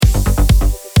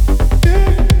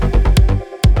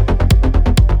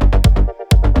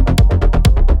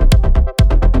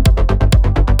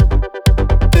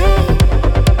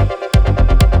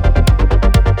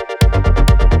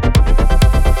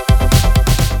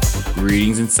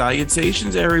Greetings and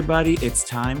salutations, everybody. It's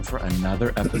time for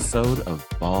another episode of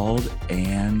Bald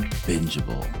and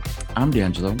Bingeable. I'm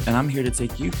D'Angelo, and I'm here to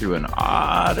take you through an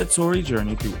auditory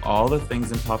journey through all the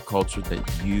things in pop culture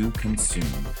that you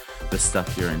consume. The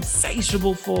stuff you're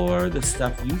insatiable for, the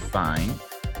stuff you find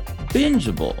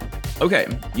bingeable. Okay,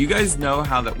 you guys know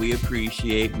how that we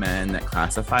appreciate men that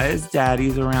classify as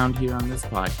daddies around here on this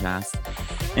podcast,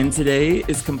 and today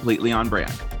is completely on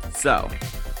brand. So,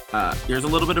 here's a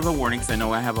little bit of a warning because I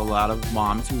know I have a lot of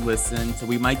moms who listen, so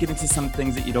we might get into some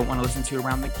things that you don't want to listen to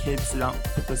around the kids, so don't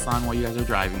put this on while you guys are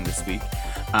driving this week.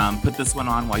 Put this one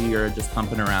on while you're just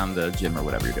pumping around the gym or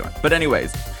whatever you're doing. But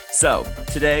anyways, so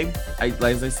today,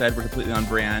 as I said, we're completely on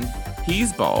brand.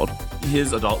 He's bald.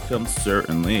 His adult films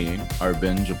certainly are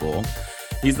bingeable.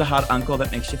 He's the hot uncle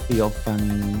that makes you feel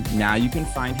funny. Now you can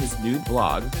find his new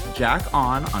blog, Jack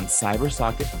on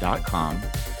cybersocket.com.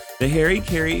 The Harry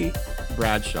Carey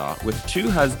Bradshaw with two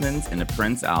husbands and a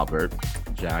Prince Albert,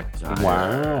 Jack Dyer.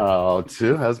 Wow,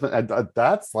 two husbands.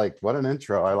 That's like, what an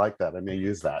intro. I like that. I may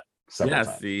use that. Yeah,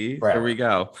 times. see, Right. There we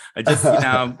go. I just,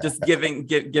 just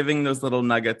giving those little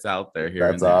nuggets out there here.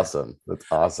 That's awesome. That's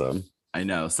awesome. I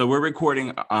know. So we're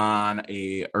recording on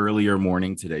a earlier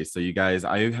morning today. So you guys,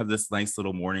 I have this nice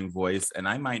little morning voice, and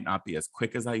I might not be as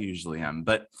quick as I usually am,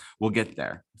 but we'll get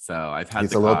there. So I've had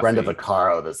He's a little Brenda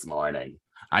Vaccaro this morning.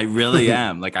 I really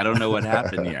am. Like, I don't know what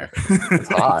happened here. It's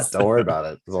hot. Don't worry about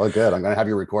it. It's all good. I'm going to have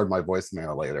you record my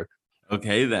voicemail later.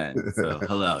 Okay, then. So,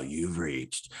 hello, you've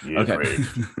reached.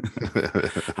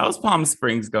 How's Palm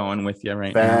Springs going with you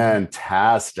right now?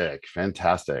 Fantastic. I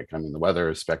mean, the weather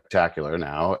is spectacular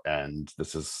now. And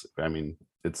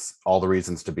it's all the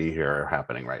reasons to be here are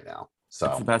happening right now. So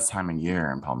it's the best time of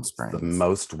year in Palm Springs. The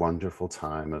most wonderful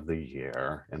time of the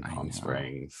year in Palm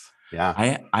Springs. Yeah.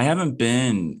 I haven't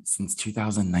been since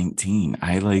 2019.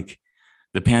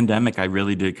 The pandemic, I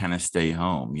really did kind of stay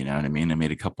home. You know what I mean? I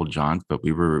made a couple jaunts, but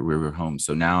we were home.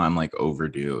 So now I'm like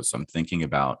overdue. So I'm thinking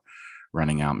about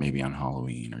running out maybe on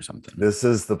Halloween or something. This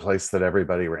is the place that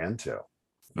everybody ran to.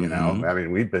 You know, I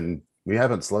mean, we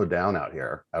haven't slowed down out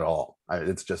here at all.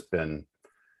 It's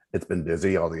been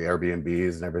busy, all the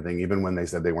Airbnbs and everything. Even when they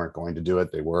said they weren't going to do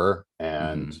it, they were.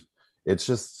 And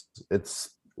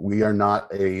we are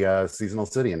not a seasonal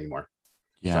city anymore.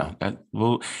 Yeah.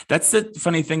 That's the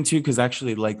funny thing too, because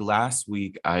actually, like last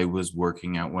week, I was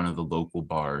working at one of the local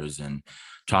bars and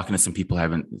talking to some people I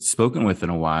haven't spoken with in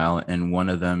a while. And one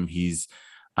of them,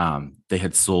 they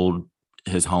had sold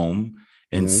his home.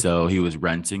 And so he was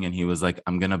renting, and he was like,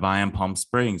 I'm going to buy in Palm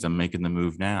Springs. I'm making the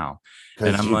move now.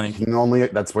 And I'm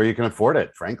that's where you can afford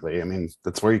it, frankly. I mean,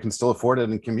 that's where you can still afford it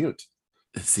and commute.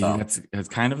 See, that's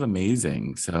kind of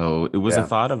amazing. So it was a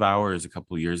thought of ours a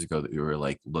couple of years ago that we were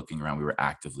like looking around. We were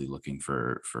actively looking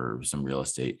for some real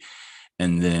estate.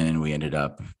 And then we ended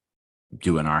up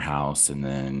doing our house. And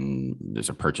then there's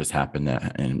a purchase happened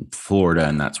in Florida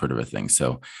and that sort of a thing.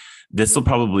 So this will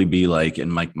probably be like,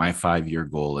 and my 5-year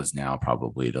goal is now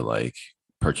probably to like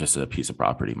purchase a piece of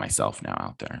property myself now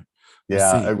out there.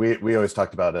 Yeah, we always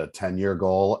talked about a 10-year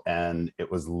goal, and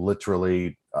it was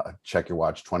literally check your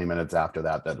watch 20 minutes after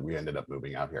that we ended up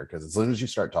moving out here, because as soon as you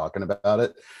start talking about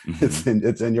it, it's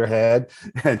in your head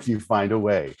and you find a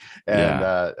way.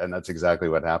 And that's exactly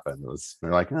what happened.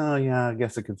 They're like, oh yeah, I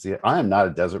guess I could see it. I am not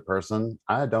a desert person.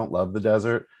 I don't love the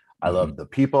desert. I love the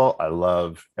people. I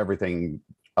love everything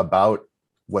about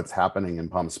what's happening in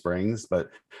Palm Springs, but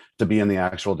to be in the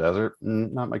actual desert,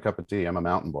 not my cup of tea. I'm a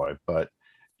mountain boy, but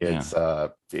it's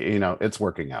it's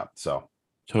working out. So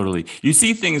totally, you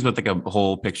see things with like a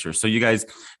whole picture. So you guys,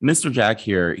 Mr. Jack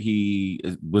here, he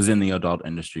was in the adult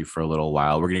industry for a little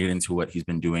while. We're gonna get into what he's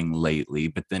been doing lately,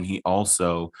 but then he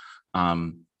also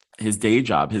his day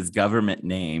job, his government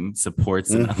name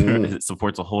supports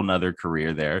a whole nother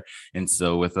career there. And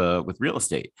so with real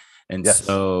estate. And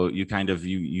so you kind of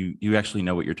you actually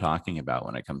know what you're talking about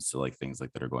when it comes to like things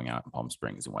like that are going out in Palm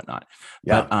Springs and whatnot.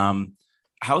 But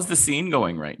how's the scene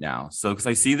going right now? So, because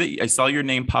I saw your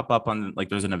name pop up on, like,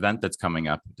 there's an event that's coming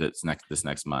up this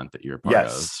next month that you're a part of.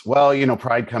 Yes. Well,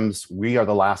 Pride comes. We are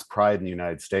the last Pride in the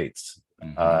United States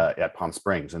at Palm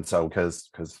Springs, and so because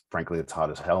frankly it's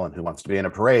hot as hell, and who wants to be in a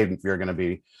parade if you're going to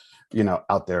be,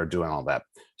 out there doing all that?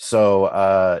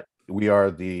 So we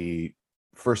are the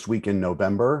first week in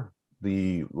November.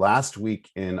 The last week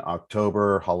in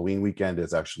October, Halloween weekend,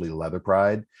 is actually Leather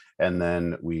Pride. And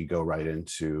then we go right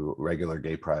into regular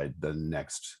Gay Pride the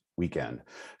next weekend.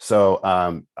 So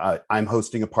I'm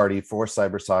hosting a party for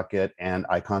CyberSocket and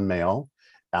Icon Mail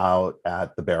out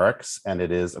at the Barracks, and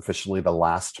it is officially the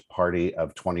last party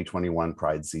of 2021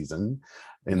 Pride season.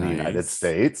 in the United Nice.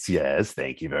 States. Yes,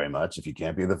 thank you very much. If you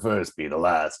can't be the first, be the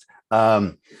last.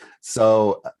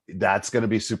 So that's going to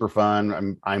be super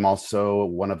fun. I'm also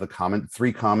one of the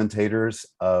three commentators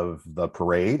of the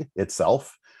parade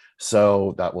itself.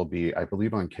 So that will be, I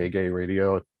believe, on KGay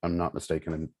Radio. If I'm not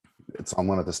mistaken, and it's on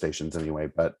one of the stations anyway.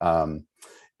 But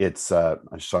it's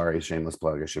sorry, shameless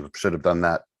plug. I should have done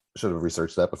that. Should have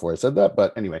researched that before I said that.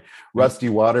 But anyway, Rusty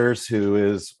Waters, who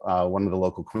is one of the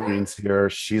local queens here,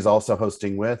 she's also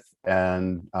hosting with,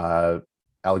 and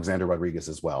Alexander Rodriguez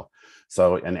as well.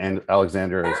 So, and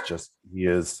Alexander is he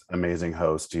is amazing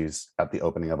host. He's at the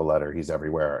opening of a letter. He's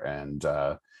everywhere, and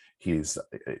it's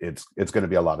going to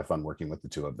be a lot of fun working with the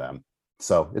two of them.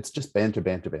 So it's just banter.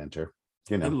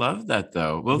 I love that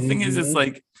though. Well, the thing is, it's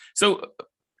like, so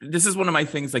this is one of my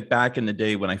things, like back in the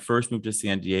day when I first moved to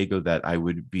San Diego, that I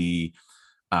would be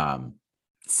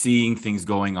seeing things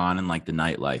going on in like the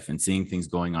nightlife and seeing things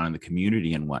going on in the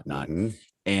community and whatnot.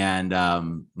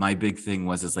 And my big thing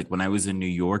was, it's like when I was in New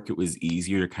York, it was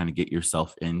easier to kind of get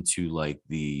yourself into like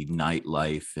the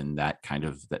nightlife and that kind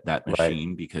of that machine,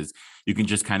 right? Because you can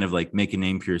just kind of like make a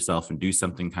name for yourself and do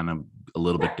something kind of a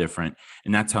little bit different.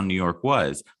 And that's how New York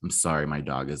was. I'm sorry, my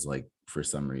dog is like, for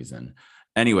some reason.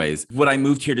 Anyways, when I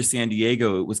moved here to San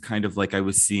Diego, it was kind of like I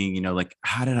was seeing, you know, like,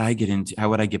 how would I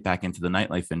get back into the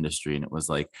nightlife industry? And it was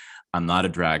like, I'm not a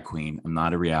drag queen. I'm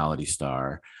not a reality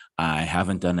star. I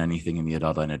haven't done anything in the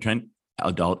adult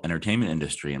entertainment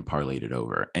industry and parlayed it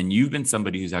over. And you've been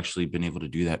somebody who's actually been able to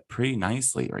do that pretty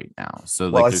nicely right now. So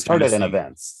well, like, I started in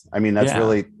events. I mean, that's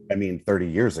really, 30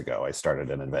 years ago, I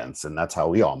started in events, and that's how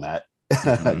we all met.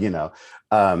 Mm-hmm. You know,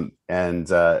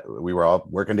 we were all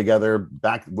working together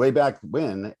way back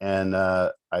when, and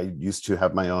I used to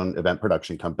have my own event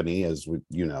production company, as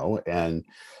you know, and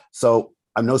so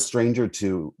I'm no stranger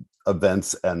to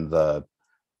events and the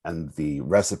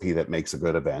recipe that makes a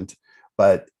good event,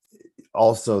 but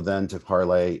also then to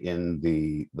parlay in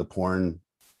the porn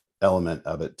element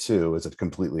of it too is a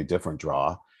completely different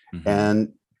draw. Mm-hmm.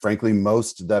 And frankly,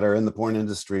 most that are in the porn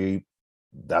industry,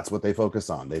 that's what they focus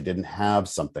on. They didn't have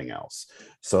something else,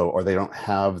 or they don't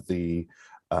have the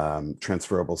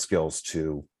transferable skills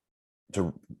to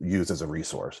use as a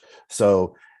resource.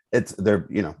 So they're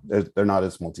not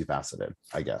as multifaceted,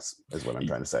 I guess, is what I'm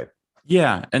trying to say.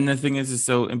 Yeah. And the thing is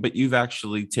but you've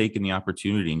actually taken the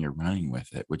opportunity and you're running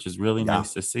with it, which is really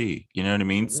nice to see. You know what I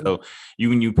mean? Mm-hmm. So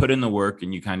when you put in the work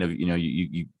and you kind of,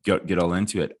 you get all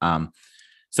into it.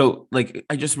 So like,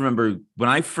 I just remember when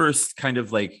I first kind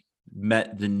of like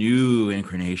met the new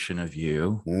incarnation of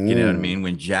you, you know what I mean?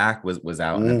 When Jack was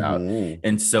out and about.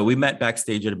 And so we met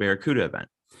backstage at a Barracuda event.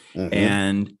 Mm-hmm.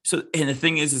 And the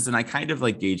thing is, and I kind of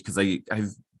like gauge, because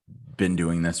I've been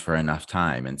doing this for enough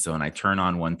time. And so, and I turn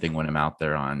on one thing when I'm out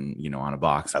there on, on a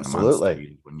box.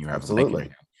 Absolutely. When you have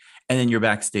absolutely. And then you're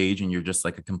backstage and you're just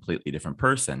like a completely different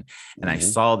person. And I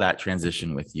saw that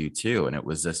transition with you too. And it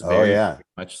was just very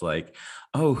much like,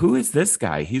 oh, who is this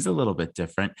guy? He's a little bit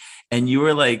different. And you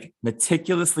were like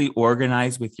meticulously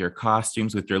organized with your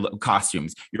costumes, You're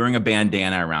wearing a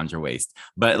bandana around your waist,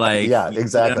 but like, exactly.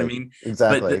 You know what I mean?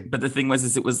 Exactly. But the thing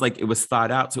was, it was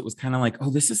thought out. So it was kind of like,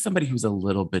 oh, this is somebody who's a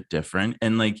little bit different.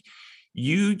 And like,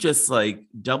 you just like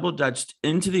double dutched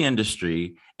into the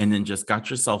industry and then just got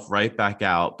yourself right back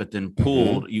out, but then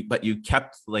pulled you, but you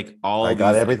kept like I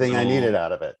got everything I needed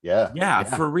out of it. Yeah,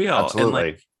 for real. Absolutely. And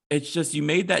like, it's just, you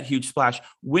made that huge splash.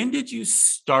 When did you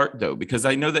start though? Because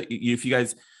I know that if you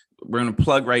guys, we're going to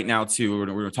plug right now too, we're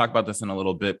going to talk about this in a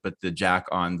little bit, but the Jack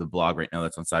on the blog right now,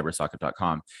 that's on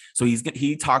cybersocket.com. So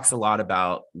he talks a lot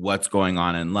about what's going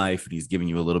on in life, and he's giving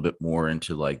you a little bit more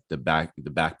into like the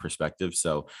back perspective.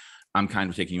 So I'm kind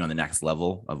of taking you on the next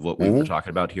level of what we were talking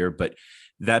about here. But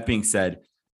that being said,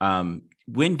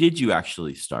 when did you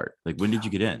actually start? Like, when did you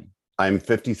get in? I'm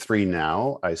 53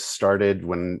 now. I started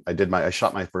when I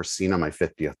shot my first scene on my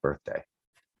 50th birthday.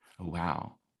 Oh,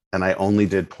 wow. And I only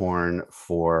did porn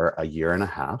for a year and a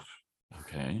half.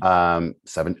 Okay. Not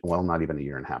even a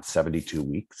year and a half, 72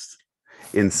 weeks.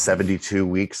 In 72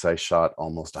 weeks, I shot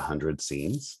almost 100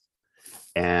 scenes.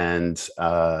 And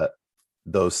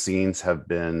those scenes have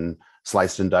been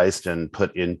sliced and diced and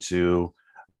put into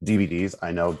DVDs.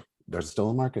 I know there's still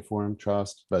a market for them,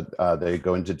 trust, but they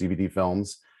go into DVD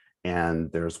films,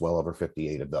 and there's well over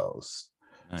 58 of those.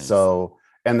 Nice. So,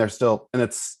 and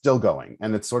it's still going.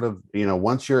 And it's sort of,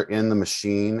 once you're in the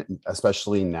machine,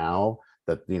 especially now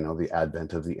that, the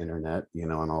advent of the internet,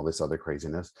 and all this other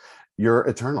craziness, you're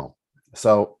eternal.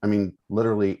 So, I mean,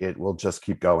 literally it will just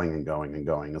keep going and going and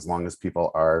going. As long as people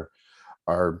are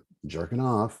jerking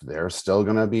off, they're still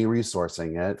going to be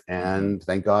resourcing it. And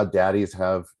thank God daddies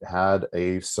have had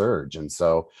a surge. And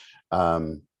so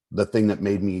the thing that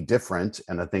made me different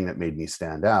and the thing that made me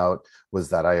stand out was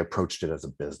that I approached it as a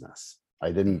business.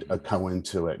 I didn't go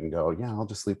into it and go, yeah, I'll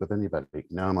just sleep with anybody.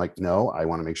 No, I'm like, no, I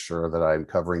want to make sure that I'm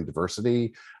covering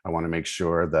diversity. I want to make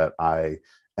sure that I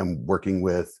am working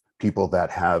with people that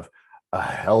have a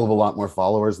hell of a lot more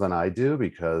followers than I do,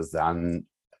 because then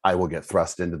I will get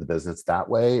thrust into the business that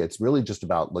way. It's really just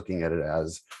about looking at it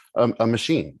as a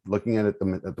machine, looking at it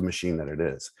the machine that it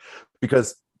is.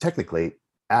 Because technically,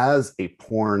 as a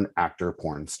porn actor,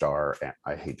 porn star,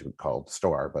 I hate to be called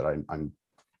star, but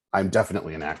I'm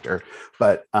definitely an actor.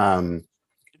 But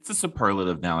it's a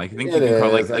superlative now. Like, I think it you can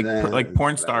call is, like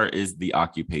porn star is the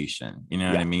occupation. You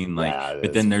know what I mean? Like,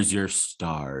 but then there's your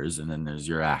stars, and then there's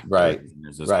your actors, right, and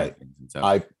there's those right. kind of things. And so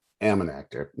I am an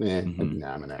actor.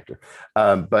 I'm an actor,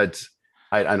 but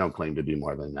I don't claim to do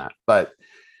more than that. But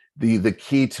the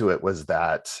key to it was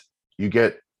that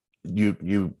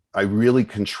I really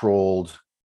controlled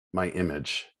my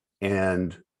image,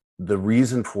 and the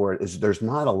reason for it is there's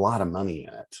not a lot of money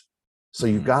in it, so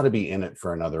you've got to be in it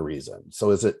for another reason.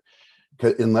 So is it,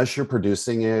 unless you're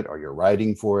producing it or you're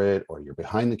writing for it or you're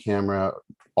behind the camera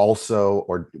also,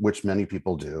 or which many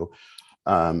people do,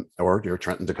 or you're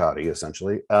Trenton Ducati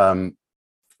essentially,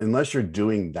 unless you're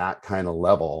doing that kind of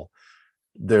level,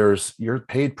 you're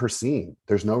paid per scene.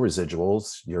 There's no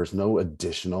residuals, there's no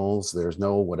additionals, there's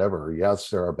no whatever. Yes,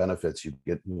 there are benefits. You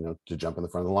get, to jump in the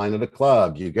front of the line at a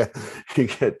club, you get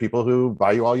people who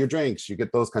buy you all your drinks, you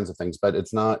get those kinds of things, but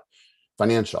it's not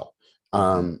financial.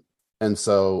 And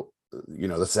so,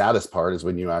 the saddest part is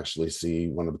when you actually see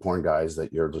one of the porn guys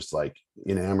that you're just like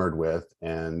enamored with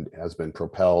and has been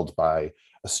propelled by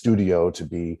a studio to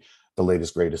be the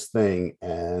latest greatest thing,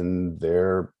 and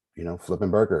they're flipping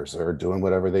burgers or doing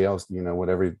whatever what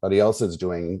everybody else is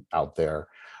doing out there,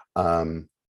 and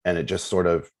it's sort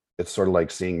of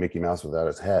like seeing Mickey Mouse without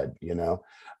his head.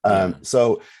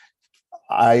 So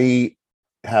I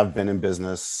have been in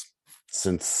business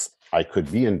since I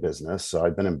could be in business. So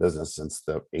I've been in business since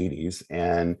the 80s,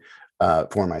 and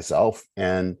for myself.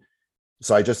 And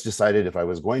so I just decided if I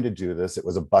was going to do this, it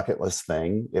was a bucket list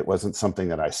thing. It wasn't something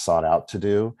that I sought out to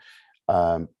do.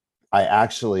 I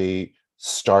actually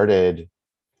started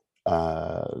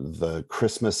the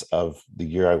Christmas of the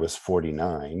year I was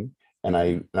 49. And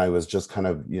I was just kind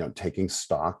of, taking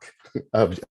stock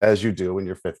of, as you do when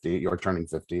you're 50, you're turning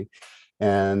 50.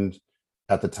 And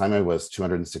at the time I was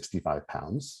 265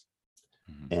 pounds.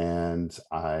 And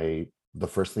the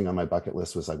first thing on my bucket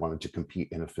list was I wanted to compete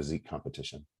in a physique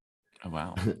competition. Oh,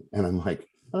 wow. And I'm like,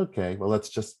 okay, well, let's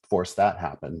just force that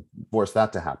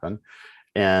to happen.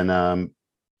 And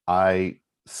I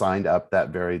signed up that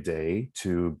very day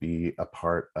to be a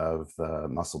part of the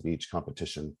Muscle Beach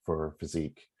competition for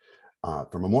physique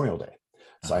for Memorial Day.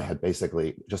 So I had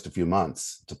basically just a few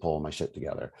months to pull my shit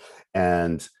together.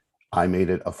 And I made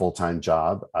it a full-time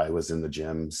job. I was in the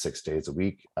gym 6 days a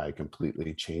week. I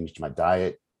completely changed my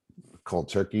diet, cold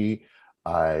turkey.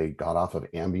 I got off of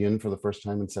Ambien for the first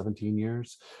time in 17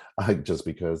 years, just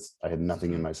because I had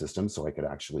nothing in my system so I could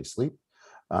actually sleep.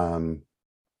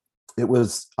 It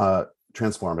was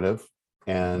transformative.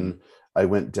 And I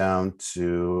went down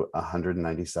to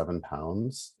 197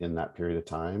 pounds in that period of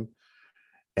time.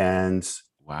 And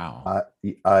wow.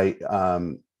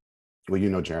 Well,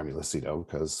 Jeremy Lucido,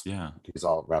 because he's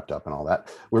all wrapped up and all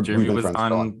that. Jeremy was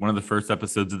on one of the first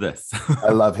episodes of this.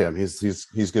 I love him.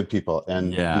 He's good people,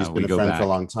 and he's been a friend for a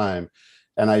long time.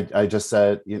 And I just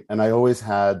said, and I always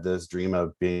had this dream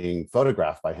of being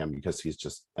photographed by him because he's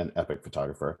just an epic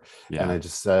photographer. And I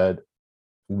just said,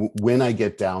 when I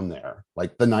get down there,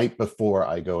 like the night before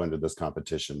I go into this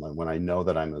competition, when I know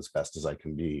that I'm as best as I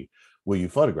can be, will you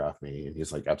photograph me? And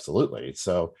he's like, absolutely.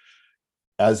 So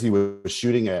as he was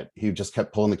shooting it, he just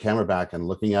kept pulling the camera back and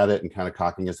looking at it and kind of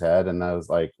cocking his head. And I was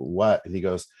like, what? And he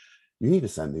goes, you need to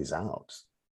send these out.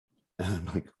 And I'm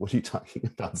like, what are you talking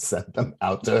about? Send them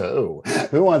out to who?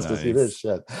 Who wants to see this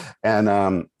shit?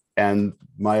 And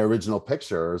my original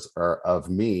pictures are of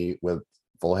me with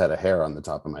full head of hair on the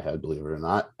top of my head, believe it or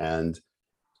not, and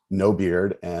no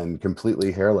beard and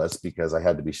completely hairless because I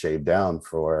had to be shaved down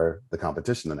for the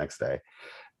competition the next day.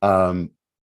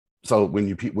 So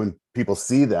when people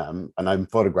see them, and I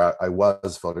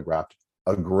was photographed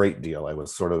a great deal. I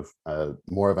was sort of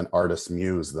more of an artist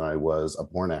muse than I was a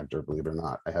porn actor, believe it or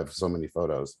not. I have so many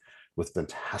photos with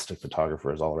fantastic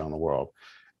photographers all around the world.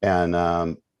 And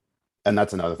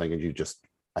that's another thing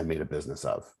I made a business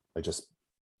of.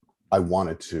 I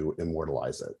wanted to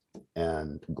immortalize it,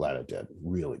 and I'm glad I did.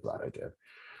 Really glad I did.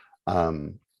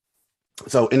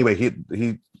 So anyway,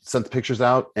 he sent the pictures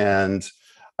out, and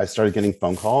I started getting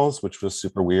phone calls, which was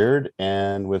super weird.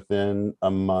 And within a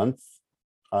month,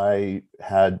 I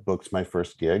had booked my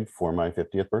first gig for my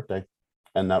 50th birthday,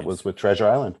 and that was Nice. with Treasure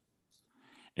Island.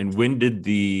 And when did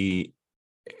the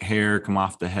hair come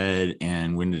off the head,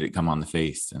 and when did it come on the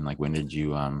face? And like,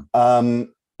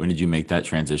 Um, when did you make that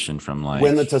transition from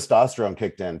when like, the testosterone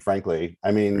kicked in, frankly,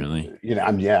 I mean, really?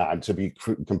 I'm to be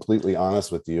completely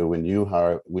honest with you, when you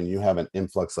have an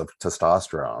influx of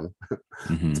testosterone, that's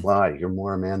Hmm. why you're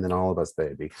more a man than all of us,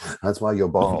 baby. That's why you're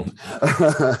bald.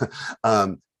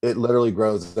 It literally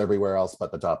grows everywhere else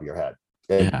but the top of your head.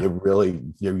 Yeah. It really,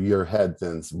 your head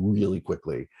thins really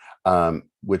quickly,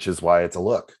 which is why it's a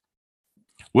look.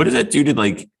 What does that do to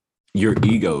like your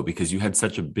ego? Because you had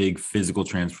such a big physical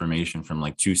transformation from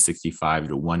like 265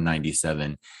 to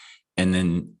 197. And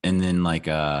then like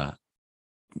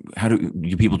how do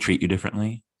people treat you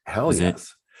differently? Hell Was it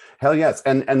yes, hell yes,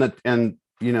 and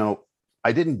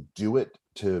I didn't do it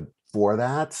to for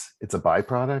that. It's a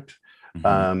byproduct. Mhm,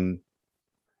 Um,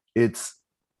 it's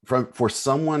for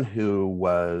someone who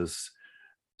was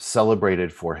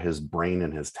celebrated for his brain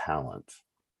and his talent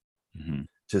mhm.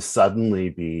 to suddenly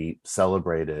be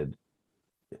celebrated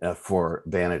for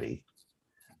vanity,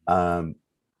 um,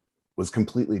 was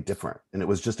completely different, and it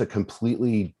was just a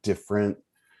completely different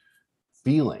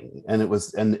feeling. And it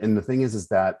was, and the thing is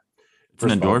that It's an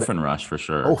first of all, endorphin rush for oh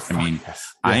sure. I fuck mean,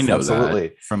 yes, I yes, know that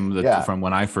absolutely, from the yeah. from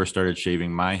when I first started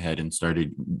shaving my head and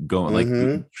started going like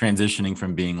Mm-hmm. transitioning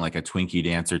from being like a Twinkie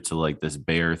dancer to like this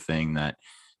bear thing that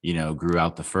grew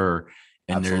out the fur.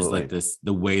 And there's like Absolutely. this,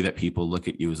 the way that people look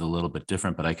at you is a little bit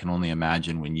different, but I can only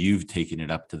imagine when you've taken it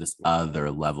up to this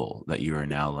other level that you are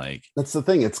now like, That's the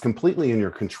thing. It's completely in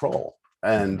your control. mhm,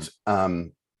 And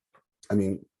I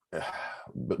mean,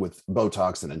 but with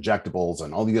Botox and injectables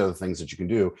and all the other things that you can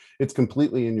do, it's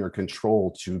completely in your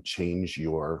control to change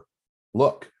your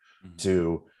look, mhm,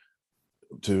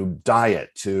 to diet,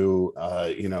 to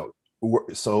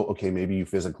so okay, maybe you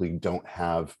physically don't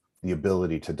have the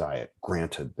ability to diet.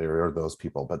 Granted, there are those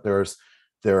people, but there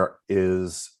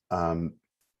is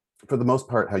for the most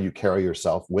part, how you carry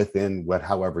yourself within what,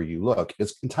 however you look,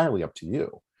 is entirely up to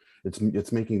you.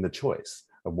 It's making the choice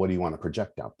of what do you want to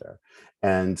project out there,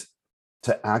 and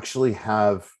to actually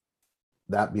have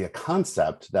that be a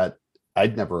concept that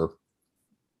I'd never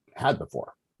had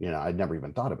before. I'd never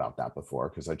even thought about that before,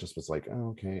 because I just was like, oh,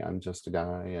 okay, I'm just a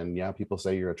guy, and yeah, people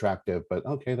say you're attractive, but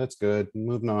okay, that's good.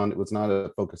 Moving on. It was not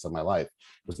a focus of my life.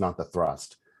 It was not the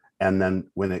thrust. And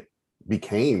then when it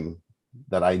became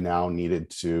that I now needed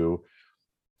to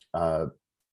uh,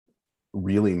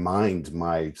 really mind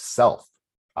myself.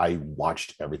 I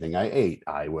watched everything I ate.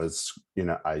 I was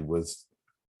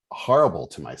horrible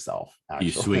to myself,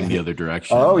 you swing the actually. other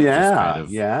direction, Oh like just kind yeah, of,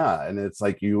 yeah. And it's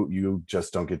like you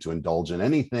just don't get to indulge in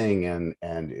anything,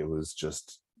 and it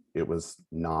was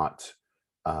not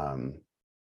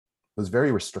it was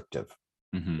very restrictive.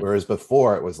 mhm. Whereas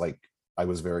before it was like I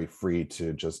was very free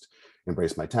to just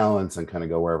embrace my talents and kind of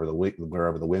go wherever the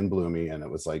wind blew me. And it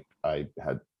was like I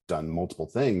had done multiple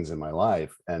things in my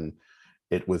life, and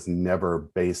it was never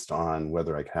based on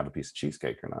whether I could have a piece of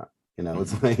cheesecake or not.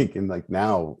 It's Mhm. like, and like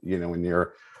now, when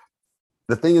you're,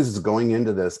 the thing is going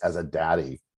into this as a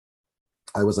daddy,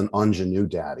 I was an ingenue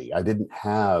daddy. I didn't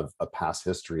have a past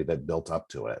history that built up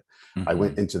to it. I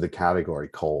went Mhm. into the category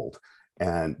cold,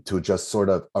 and to just sort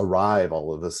of arrive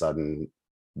all of a sudden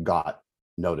got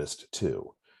noticed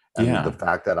too. And the Yeah.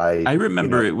 fact that I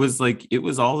remember it was like it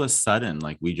was all of a sudden,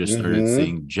 like we just started mhm,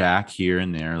 seeing Jack here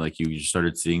and there, like you just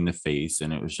started seeing the face,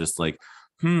 and it was just like,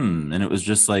 and it was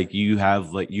just like you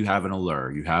have an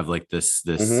allure, you have like this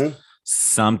mhm,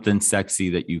 something sexy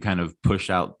that you kind of push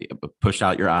out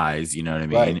your eyes, you know what I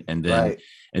right, mean? And then right.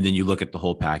 you look at the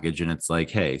whole package, and it's like,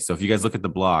 hey, so if you guys look at the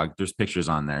blog, there's pictures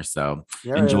on there, so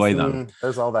There is. enjoy them.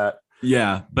 There's all that.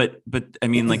 Yeah, but I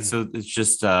mean, like, so it's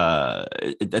just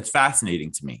that's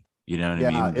fascinating to me. You know what I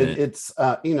Yeah, mean? That it's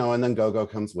and then go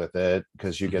comes with it,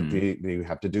 because you get mhm, you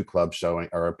have to do club showing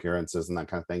or appearances and that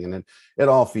kind of thing, and it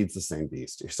all feeds the same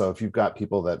beast. So if you've got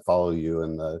people that follow you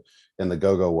in the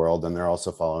go world, then they're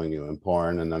also following you in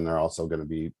porn, and then they're also going to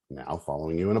be now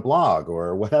following you in a blog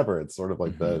or whatever. It's sort of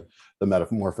like mhm. the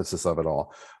metamorphosis of it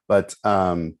all. But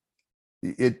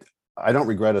it I don't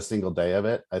regret a single day of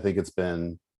it. I think it's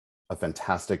been a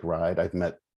fantastic ride. I've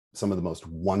met some of the most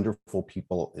wonderful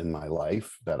people in my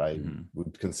life that I Mhm.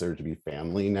 would consider to be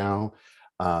family now,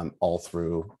 all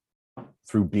through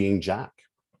being Jack.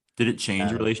 Did it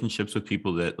change And relationships with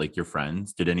people that like your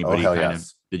friends? oh hell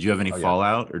yes, Did you have any oh yeah.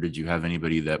 fallout, or did you have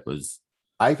anybody that was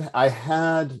I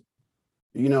had,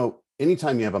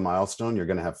 anytime you have a milestone, you're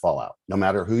going to have fallout, no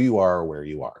matter who you are or where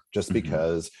you are. Just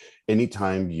because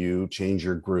anytime you change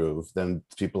your groove, then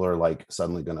people are like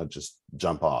suddenly going to just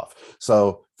jump off.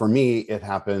 So for me, it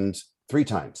happened 3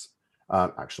 times,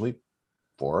 actually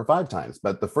 4 or 5 times.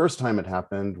 But the first time it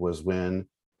happened was when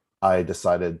I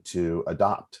decided to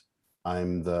adopt.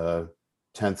 I'm the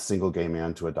 10th single gay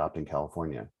man to adopt in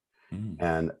California.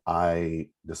 And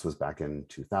this was back in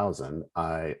 2000,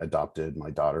 I adopted my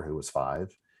daughter who was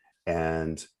 5.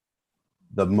 And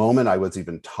the moment I was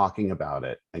even talking about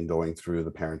it and going through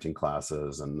the parenting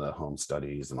classes and the home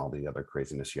studies and all the other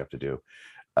craziness you have to do,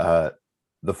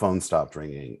 the phone stopped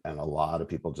ringing and a lot of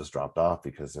people just dropped off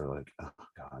because they're like, oh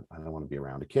God, I don't want to be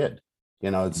around a kid.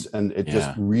 It just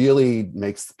really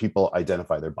makes people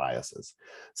identify their biases.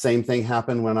 Same thing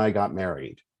happened when I got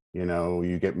married.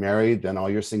 You get married, then all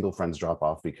your single friends drop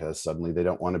off because suddenly they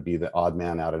don't want to be the odd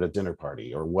man out at a dinner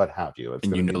party or what have you. It's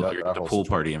going to be the pool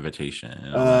party invitation.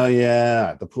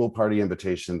 Yeah, the pool party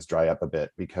invitations dry up a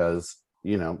bit because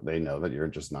they know that you're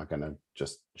just not going to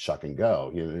just shuck and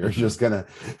go. You're just going to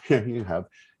you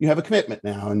have a commitment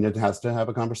now, and it has to have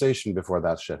a conversation before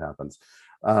that shit happens.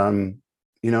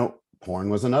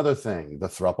 Porn was another thing. The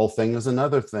throuple thing is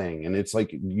another thing. And it's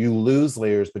like you lose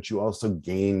layers, but you also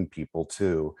gain people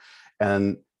too.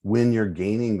 And when you're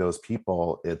gaining those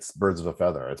people, it's birds of a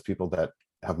feather. It's people that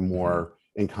have more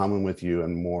in common with you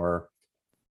and more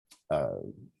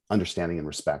understanding and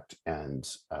respect and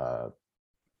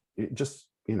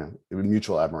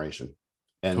mutual admiration.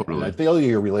 And, totally. And I feel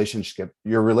your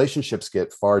relationships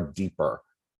get far deeper.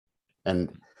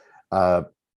 And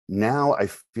now I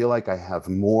feel like I have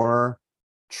more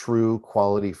true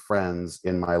quality friends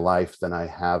in my life than I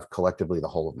have collectively the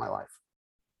whole of my life.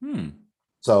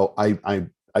 So I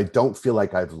don't feel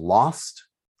like I've lost.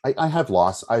 I have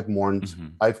lost. I've mourned.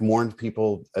 I've mourned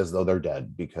people as though they're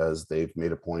dead because they've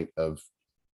made a point of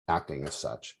acting as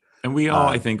such. And we all,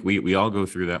 I think we all go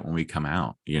through that when we come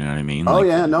out. You know what I mean? Oh,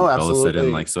 yeah, no,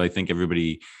 absolutely. So I think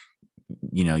everybody,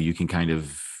 you can kind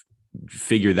of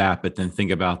figure that, but then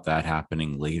think about that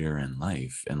happening later in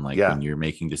life. And when you're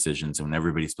making decisions and when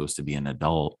everybody's supposed to be an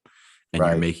adult and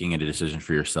you're making a decision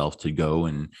for yourself to go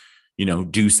and,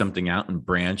 do something out and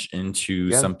branch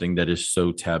into something that is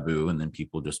so taboo. And then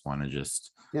people just want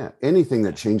to anything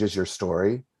that changes your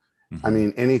story. I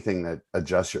mean, anything that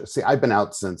adjusts I've been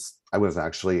out since I was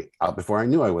actually out before I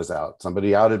knew I was out.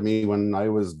 Somebody outed me when I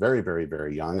was very, very,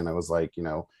 very young. And I was like,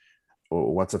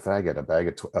 what's a faggot?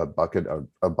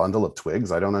 A bundle of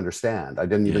twigs? I don't understand. I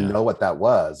didn't even know what that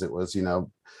was. It was,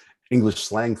 English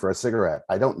slang for a cigarette.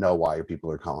 I don't know why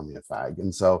people are calling me a fag.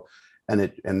 And so,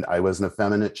 and I was an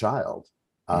effeminate child.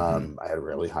 I had a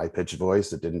really high pitched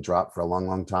voice. It didn't drop for a long,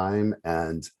 long time.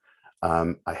 And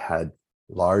I had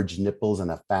large nipples and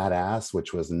a fat ass,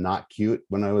 which was not cute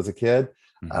when I was a kid.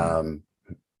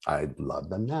 I love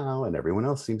them now and everyone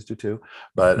else seems to too.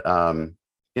 But,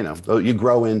 you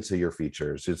grow into your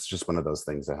features. It's just one of those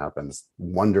things that happens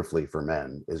wonderfully for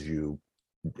men as you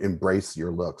embrace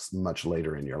your looks much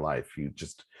later in your life.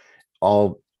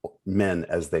 All men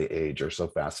as they age are so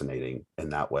fascinating in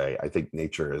that way. I think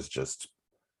nature is just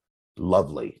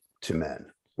lovely to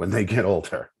men when they get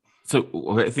older.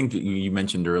 So I think you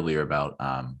mentioned earlier about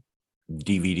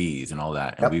DVDs and all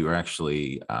that. And we were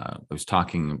actually, I was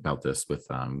talking about this with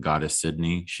Goddess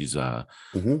Sydney. She's a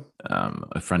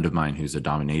friend of mine who's a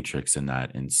dominatrix in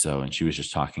that. And she was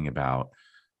just talking about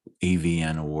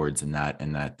AVN awards and that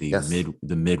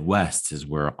the Midwest is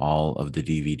where all of the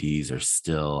DVDs are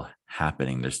still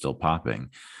happening. They're still popping.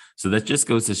 So that just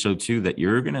goes to show too, that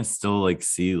you're going to still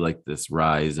see this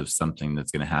rise of something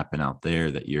that's going to happen out there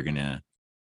that you're going to.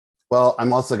 Well,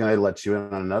 I'm also going to let you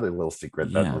in on another little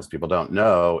secret that most people don't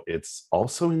know. It's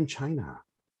also in China.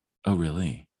 Oh,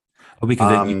 really? Oh,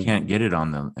 because you can't get it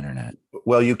on the internet.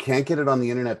 Well, you can't get it on the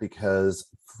internet because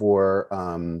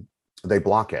they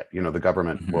block it. The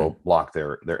government will block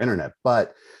their internet.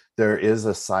 But there is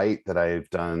a site that I've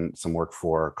done some work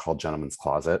for called Gentleman's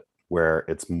Closet, where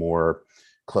it's more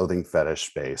clothing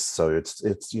fetish based. So it's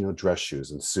dress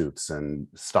shoes and suits and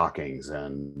stockings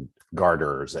and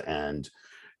garters and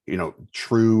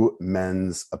true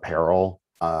men's apparel,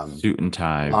 suit and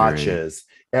tie, watches,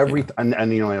 everything. And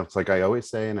it's like I always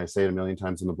say, and I say it a million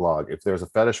times in the blog, if there's a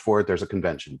fetish for it, there's a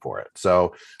convention for it.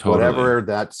 So whatever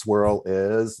that swirl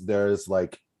is, there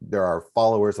are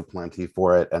followers aplenty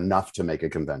for it, enough to make a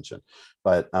convention.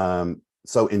 But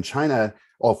so in China,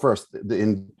 first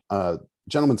in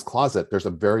Gentleman's Closet, there's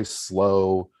a very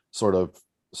slow sort of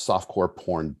softcore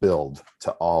porn build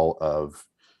to all of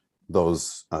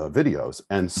those videos.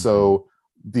 And so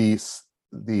the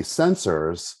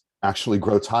censors actually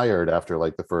grow tired after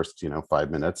like the first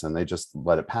 5 minutes, and they just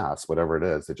let it pass, whatever it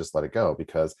is, they just let it go,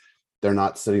 because they're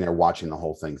not sitting there watching the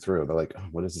whole thing through. They're like, oh,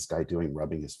 what is this guy doing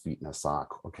rubbing his feet in a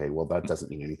sock? Okay, well, that doesn't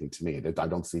mean anything to me. I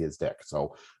don't see his dick,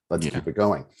 so let's Yeah. keep it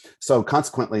going. So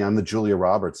consequently, I'm the Julia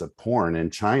Roberts of porn in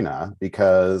China,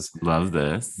 because Love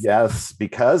this. yes,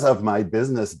 because of my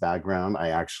business background, I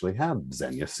actually have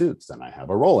Xenia suits, and I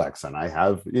have a Rolex, and I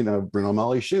have, Bruno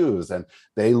Magli shoes, and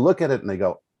they look at it and they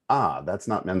go, ah, that's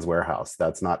not Men's Warehouse.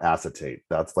 That's not acetate.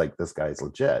 That's like, this guy's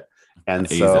legit. And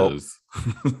so, Azos.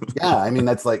 yeah, I mean,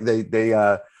 that's like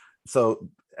so,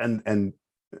 and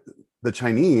the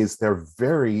Chinese, they're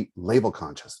very label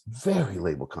conscious, very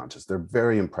label conscious. They're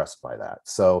very impressed by that.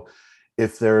 So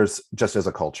if there's, just as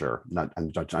a culture,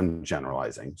 I'm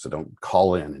generalizing, so don't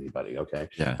call in anybody, okay?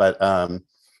 Yeah. But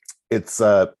it's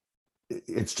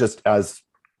just as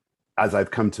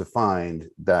I've come to find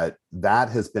that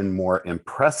has been more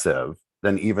impressive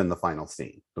than even the final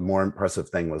scene. The more impressive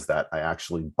thing was that I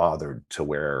actually bothered to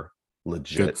wear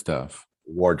legit Good stuff.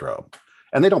 wardrobe,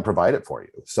 and they don't provide it for you.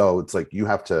 So it's like, you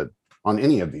have to, on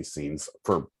any of these scenes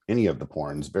for any of the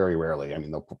porns, very rarely, I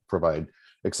mean, they'll provide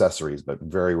accessories, but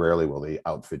very rarely will they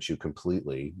outfit you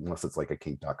completely, unless it's like a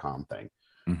kink.com thing.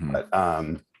 Mhm. But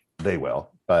they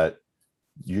will, but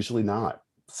usually not.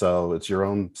 So it's your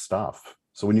own stuff.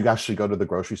 So when you actually go to the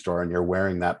grocery store and you're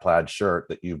wearing that plaid shirt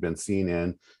that you've been seen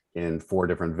in 4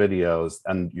 different videos,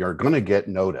 and you're going to get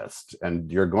noticed,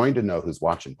 and you're going to know who's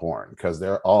watching porn, because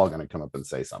they're all going to come up and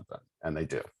say something, and they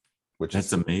do, which That's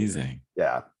is amazing.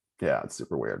 yeah, it's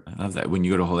super weird. I love that. When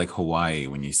you go to like Hawaii,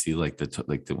 when you see like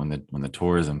when the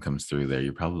tourism comes through there,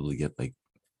 you probably get like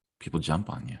people jump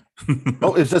on you.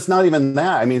 Oh, it's just not even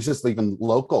that. I mean, it's just even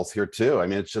locals here too. I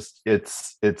mean, it's just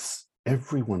it's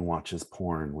everyone watches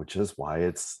porn, which is why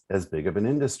it's as big of an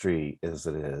industry as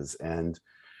it is. And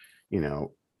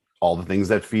all the things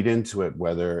that feed into it,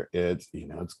 whether it's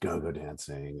it's go-go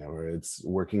dancing, or it's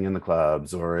working in the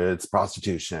clubs, or it's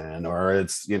prostitution, or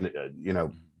it's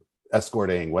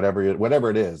escorting, whatever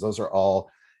it is, those are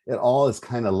all, it all is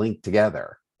kind of linked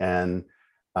together. And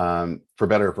for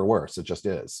better or for worse, it just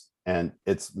is. And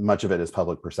it's, much of it is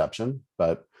public perception,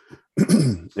 but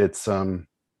it's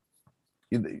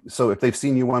so if they've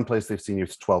seen you one place, they've seen you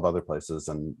 12 other places,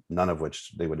 and none of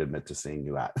which they would admit to seeing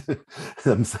you at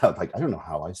themselves. Like, I don't know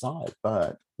how I saw it,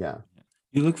 but yeah.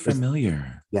 You look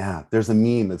familiar. There's a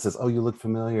meme that says, oh, you look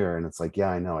familiar. And it's like, yeah,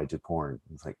 I know, I do porn.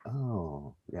 It's like,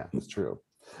 oh yeah, it's true.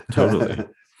 Totally.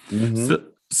 Mm-hmm.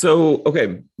 So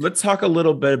okay, let's talk a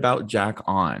little bit about Jack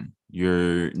On,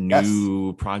 your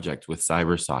new project with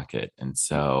CyberSocket. And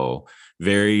so,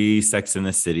 very Sex in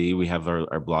the City. We have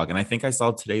our blog, and I think I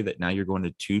saw today that now you're going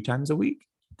to 2 times a week.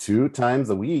 2 times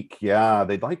a week. Yeah,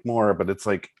 they'd like more, but it's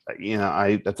like,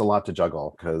 that's a lot to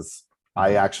juggle, because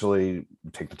I actually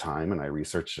take the time and I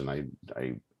research, and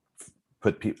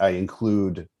I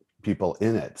include people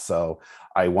in it. So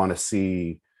I want to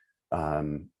see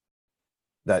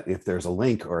that if there's a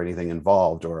link or anything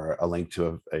involved, or a link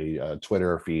to a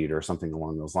Twitter feed or something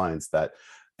along those lines, that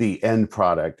the end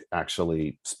product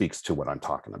actually speaks to what I'm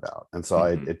talking about. And so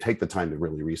I take the time to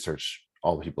really research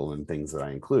all the people and things that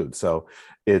I include. So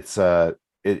it's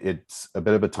it's a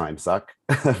bit of a time suck,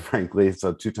 frankly.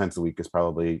 So 2 times a week is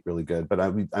probably really good, but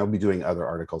I'll be doing other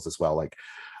articles as well. Like,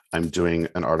 I'm doing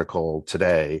an article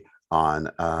today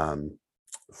on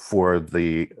for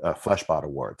the Fleshbot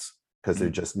Awards, because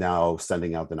they're just now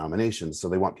sending out the nominations. So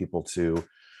they want people to,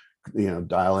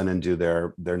 dial in and do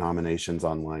their nominations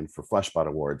online for Fleshbot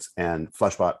Awards. And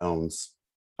Fleshbot owns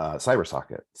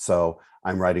CyberSocket. So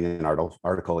I'm writing an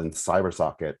article in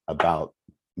CyberSocket about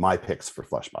my picks for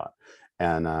Fleshbot.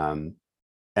 And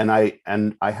I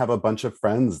have a bunch of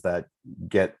friends that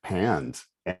get panned,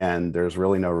 and there's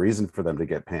really no reason for them to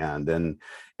get panned. And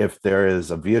if there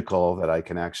is a vehicle that I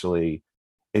can actually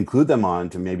include them on,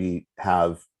 to maybe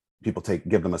have people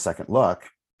give them a second look,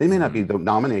 they may not be the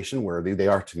nomination worthy. They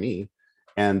are to me.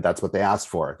 And that's what they asked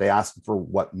for. They asked for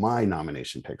what my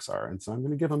nomination picks are. And so I'm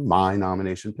going to give them my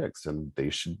nomination picks, and they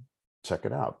should check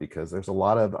it out, because there's a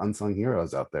lot of unsung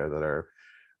heroes out there that are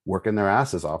working their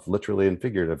asses off, literally and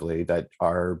figuratively, that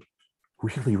are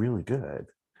really, really good.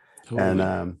 Totally.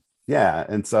 And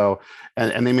and so,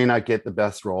 and they may not get the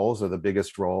best roles or the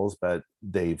biggest roles, but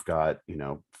they've got,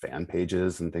 fan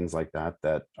pages and things like that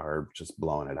that are just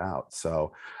blowing it out.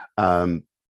 So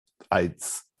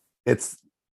it's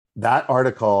that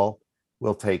article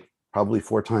will take probably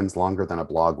 4 times longer than a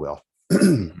blog will,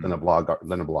 than a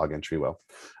blog entry will,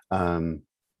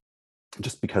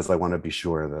 just because I want to be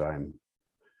sure that I'm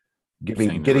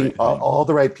getting all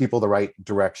the right people the right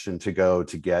direction to go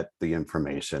to get the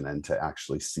information, and to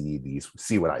actually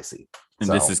see what I see. And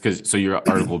this is because your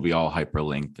article will be all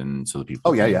hyperlinked, and so the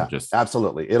people. Oh yeah, just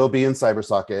absolutely. It'll be in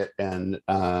CyberSocket and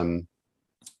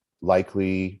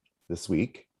likely this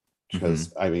week,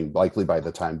 because I mean, likely by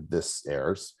the time this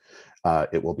airs,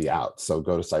 it will be out. So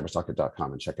go to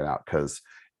cybersocket.com and check it out, because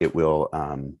it will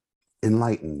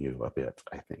enlighten you a bit,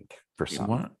 I think, for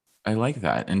some. I like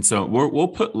that. And so we'll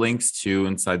put links to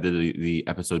inside the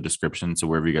episode description. So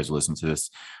wherever you guys listen to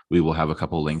this, we will have a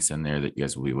couple links in there that you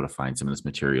guys will be able to find some of this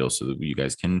material so that you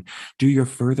guys can do your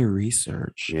further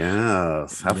research.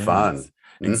 Yes, have fun.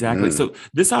 Exactly. So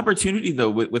this opportunity,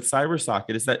 though, with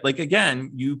CyberSocket is that, like,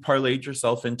 again, you parlayed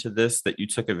yourself into this, that you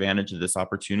took advantage of this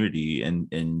opportunity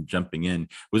and jumping in.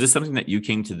 Was this something that you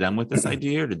came to them with this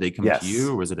idea, or did they come to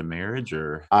you, or was it a marriage?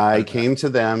 Or I came to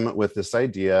them with this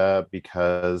idea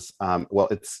because, well,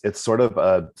 it's sort of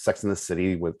a Sex and the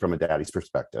City from a daddy's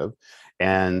perspective,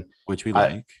 and which we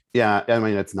like. Yeah, I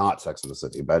mean, it's not Sex and the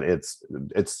City, but it's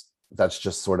that's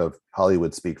just sort of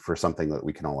Hollywood speak for something that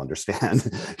we can all understand.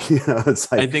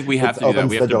 It's like, I think we have to do that.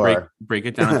 We have to break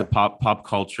it down into pop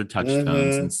culture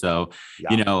touchstones. And so,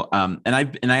 and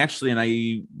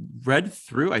I read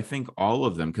through, I think, all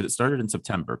of them, because it started in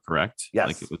September, correct?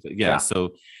 Yes.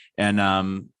 So,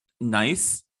 and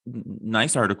nice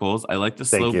articles. I like the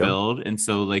slow build. And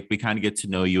so, like, we kind of get to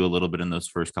know you a little bit in those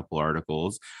first couple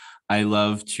articles. I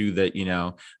love too that,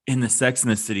 in the Sex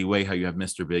and the City way, how you have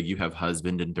Mr. Big, you have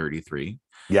husband and 33.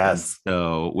 Yes. And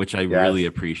so, which I really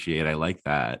appreciate. I like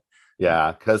that.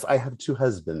 Yeah, because I have two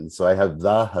husbands. So I have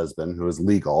the husband who is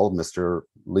legal, Mr.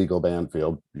 Legal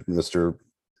Banfield, Mr.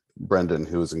 Brendan,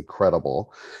 who is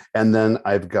incredible. And then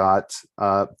I've got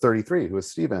 33, who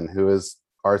is Stephen, who is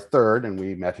our third. And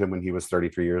we met him when he was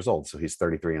 33 years old. So he's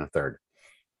 33 and a third.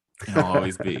 He'll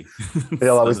always be.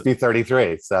 He'll always be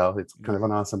 33. So it's kind of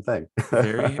an awesome thing.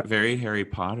 Very, very Harry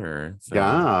Potter.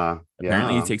 So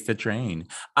apparently he takes the train.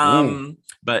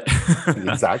 But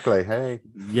exactly. Hey.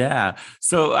 Yeah.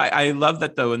 So I love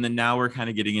that, though. And then now we're kind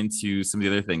of getting into some of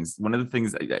the other things. One of the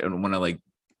things I don't want to like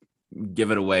give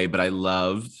it away, but I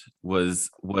loved was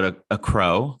what a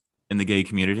crow in the gay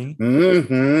community.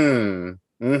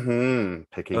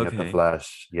 Picking at the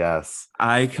flesh. Yes,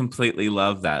 I completely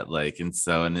love that.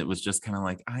 And it was just kind of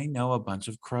like, I know a bunch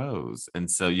of crows,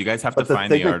 and so you guys have to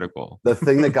find the article. The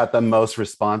thing that got the most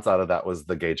response out of that was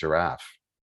the gay giraffe.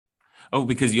 Oh,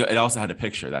 because it also had a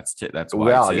picture. That's why.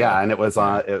 Well, yeah, and it was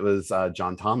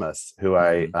John Thomas, who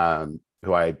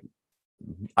I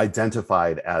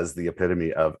identified as the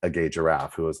epitome of a gay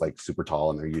giraffe, who is like super tall,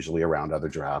 and they're usually around other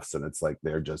giraffes, and it's like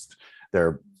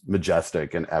they're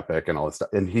majestic and epic and all this stuff.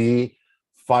 And he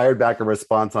fired back a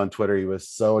response on Twitter. He was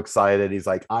so excited. He's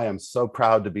like, I am so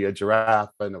proud to be a giraffe.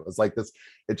 And it was like this,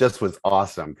 it just was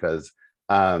awesome, because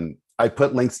I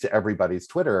put links to everybody's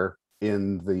Twitter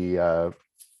in the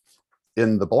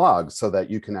blog, so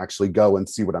that you can actually go and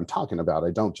see what I'm talking about.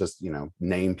 I don't just,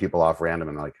 name people off random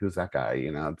and like, who's that guy?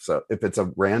 So if it's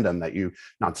a random that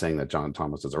not saying that John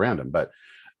Thomas is a random, but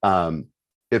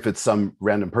if it's some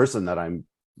random person that I'm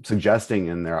suggesting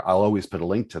in there, I'll always put a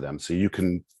link to them so you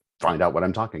can find out what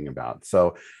I'm talking about.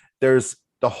 So there's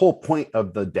the whole point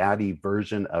of the daddy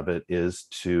version of it is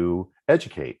to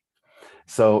educate.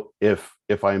 So if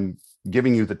I'm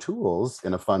giving you the tools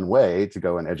in a fun way to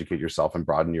go and educate yourself and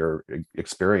broaden your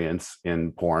experience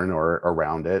in porn or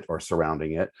around it or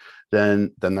surrounding it,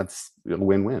 then that's a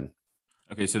win-win.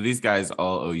 Okay, so these guys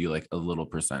all owe you like a little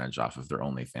percentage off of their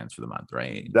OnlyFans for the month,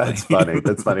 right? That's funny.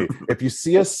 That's funny. If you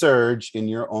see a surge in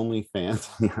your OnlyFans,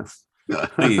 yes,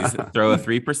 please throw a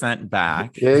 3%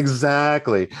 back.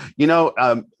 Exactly.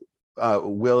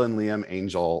 Will and Liam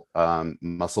Angel,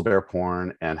 Muscle Bear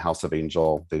Porn and House of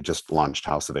Angel, they just launched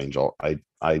House of Angel.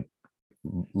 I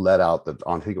let out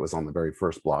I think it was on the very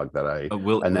first blog that I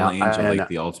Will Angel, like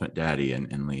the ultimate daddy, and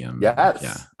Liam. Yes.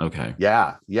 Yeah. Okay.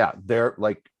 Yeah. They're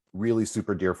like really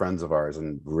super dear friends of ours,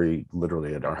 and we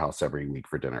literally at our house every week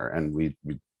for dinner, and we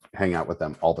hang out with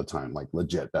them all the time, like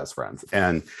legit best friends.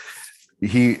 And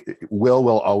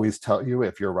Will always tell you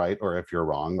if you're right or if you're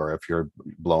wrong or if you're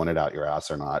blowing it out your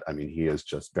ass or not. I mean, he is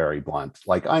just very blunt,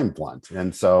 like I'm blunt,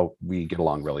 and so we get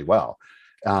along really well.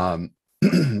 And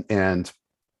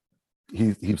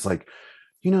he's like,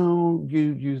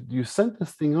 you sent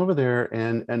this thing over there,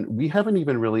 and we haven't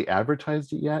even really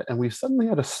advertised it yet, and we suddenly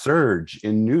had a surge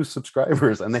in new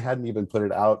subscribers, and they hadn't even put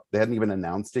it out. They hadn't even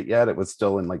announced it yet. It was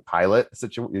still in like pilot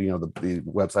situation. The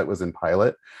website was in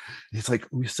pilot. He's like,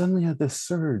 we suddenly had this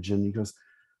surge, and he goes,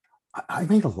 I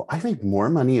make more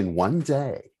money in one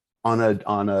day on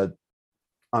a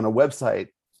website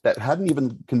that hadn't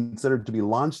even considered to be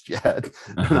launched yet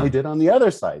than I did on the other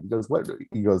side. He goes, what?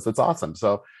 He goes, that's awesome.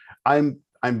 So I'm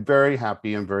very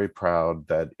happy and very proud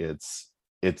that it's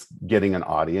it's getting an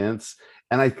audience.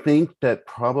 And I think that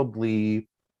probably,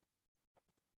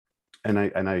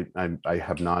 I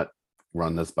have not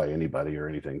run this by anybody or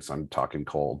anything, so I'm talking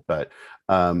cold, but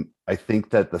I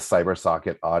think that the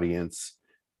Cybersocket audience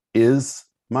is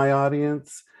my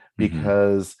audience, Mm-hmm.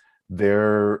 because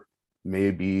there may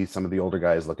be some of the older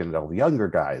guys looking at all the younger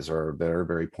guys, or they're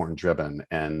very porn driven,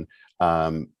 and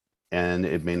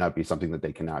it may not be something that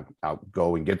they can out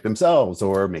go and get themselves,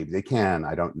 or maybe they can,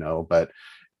 I don't know, but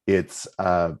it's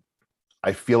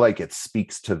I feel like it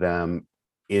speaks to them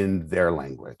in their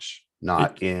language,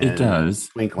 not It in does.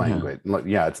 twink Yeah. language.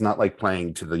 Yeah, it's not like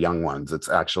playing to the young ones. It's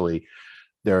actually,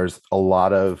 there's a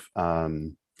lot of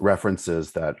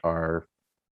references that are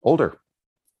older,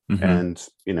 Mm-hmm. and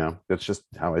that's just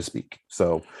how I speak.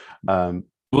 So um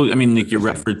Well, I mean, it's like you're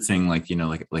interesting. referencing,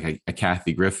 like like a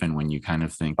Kathy Griffin, when you kind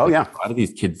of think Oh like yeah. a lot of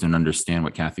these kids don't understand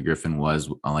what Kathy Griffin was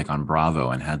like on Bravo,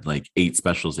 and had like 8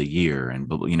 specials a year,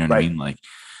 and you know what I Right. mean? Like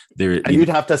there, And you'd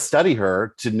have to study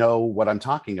her to know what I'm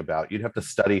talking about. You'd have to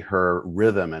study her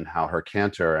rhythm, and how her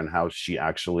canter, and how she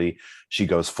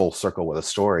goes full circle with a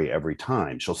story every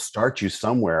time. She'll start you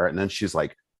somewhere, and then she's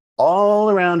like all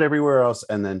around everywhere else,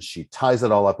 and then she ties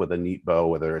it all up with a neat bow,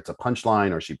 whether it's a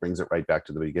punchline or she brings it right back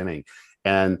to the beginning.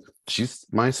 And she's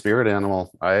my spirit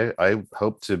animal. I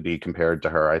hope to be compared to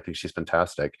her. I think she's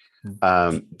fantastic.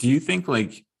 do you think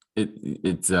like it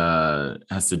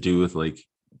has to do with like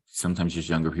sometimes just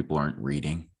younger people aren't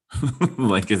reading?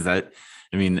 Like, is that,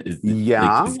 I mean, like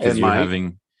Yeah, it because you're might.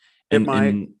 having, It might.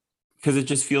 and because it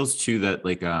just feels too that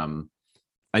like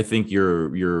I think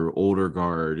your older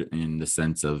guard, in the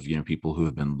sense of, people who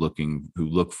have been who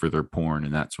look for their porn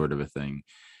and that sort of a thing.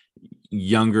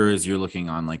 Younger is, you're looking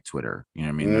on like Twitter. You know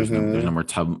what I mean? There's no Hmm. more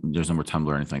there's no more Tumblr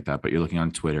or anything like that. But you're looking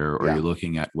on Twitter, or Yeah. you're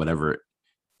looking at whatever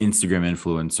Instagram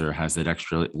influencer has that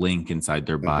extra link inside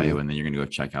their bio, Hmm. and then you're gonna go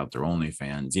check out their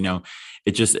OnlyFans.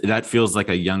 It just, that feels like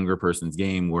a younger person's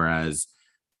game. Whereas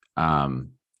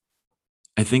um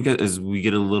I think as we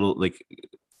get a little like,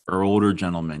 our older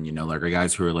gentlemen, like our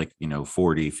guys who are like,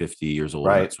 40, 50 years old,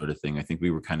 that Right. sort of thing. I think we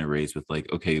were kind of raised with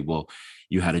like, okay, well,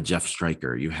 you had a Jeff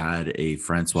Stryker, you had a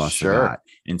Francois Sagat. Sure.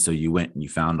 And so you went and you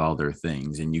found all their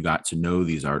things, and you got to know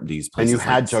these And you places like,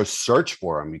 had to search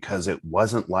for them, because it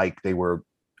wasn't like they were,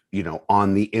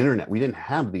 on the internet. We didn't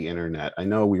have the internet. I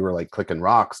know we were like clicking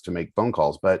rocks to make phone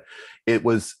calls, but it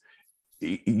was,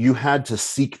 you had to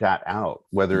seek that out,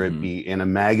 whether it mm-hmm, be in a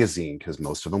magazine, because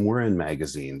most of them were in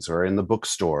magazines, or in the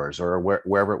bookstores, or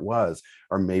wherever it was,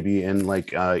 or maybe in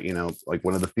like, like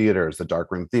one of the theaters, the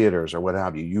darkroom theaters, or what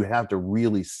have you. You have to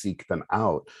really seek them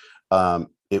out.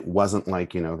 It wasn't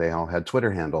like, they all had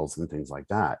Twitter handles and things like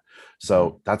that. mm-hmm.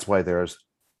 So that's why there's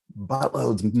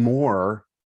buttloads more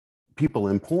people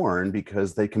in porn,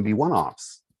 because they can be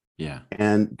one-offs, Yeah.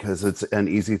 and because it's an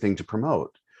easy thing to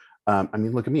promote. I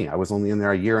mean, look at me. I was only in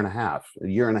there a year and a half. A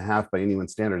year and a half by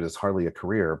anyone's standard is hardly a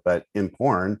career, but in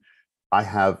porn, I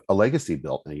have a legacy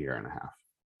built in a year and a half.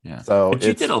 Yeah. So But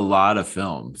you did a lot of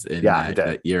films in yeah, I that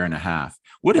did. year and a half.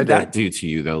 What I did that did. do to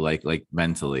you though? Like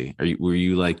mentally? Were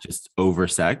you like just over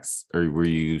sex, or were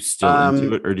you still into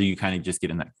Um, it? Or do you kind of just get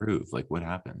in that groove? Like, what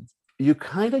happened? you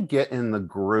kind of get in the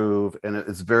groove, and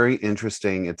it's very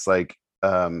interesting. It's like,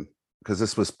 because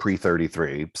this was pre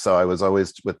 33, so I was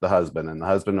always with the husband, and the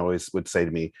husband always would say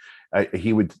to me,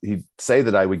 he'd say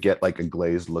that I would get like a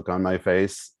glazed look on my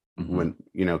face Mm-hmm.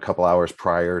 when, a couple hours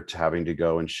prior to having to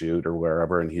go and shoot or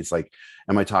wherever, and he's like,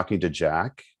 am I talking to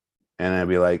Jack? And I'd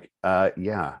be like,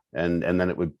 yeah. And then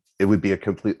it would be a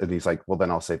complete, and he's like, well, then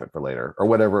I'll save it for later, or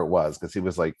whatever it was, because he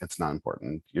was like, it's not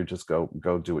important. You just go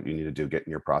do what you need to do, get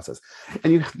in your process.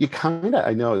 And you kind of,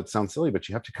 I know it sounds silly, but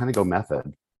you have to kind of go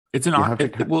method. It's an You art. have to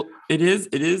kind Well, it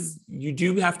is. You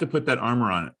do have to put that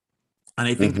armor on it, and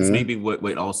I think that's hmm maybe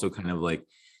what also kind of like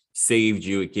saved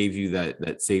you. It gave you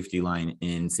that safety line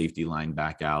in, safety line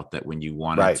back out. That right. when you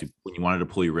wanted to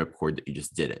pull your ripcord, that you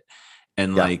just did it,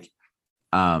 and Yeah. like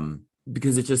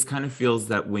because it just kind of feels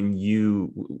that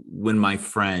when my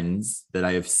friends that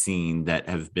I have seen that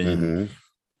have been Hmm.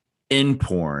 in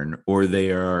porn, or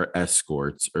they are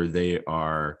escorts, or they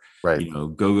are, Right.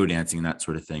 go-go dancing and that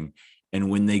sort of thing, and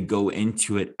when they go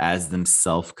into it as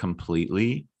themselves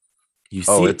completely,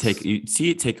 Oh, it's you see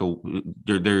it take a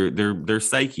their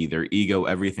psyche, their ego,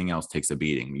 everything else takes a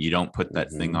beating. You don't put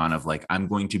that thing hmm on of like, I'm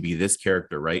going to be this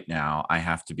character right now. I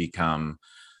have to become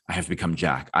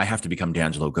Jack. I have to become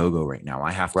D'Angelo Gogo right now.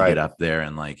 I have to get right. up there,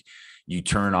 and like, you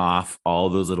turn off all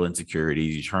those little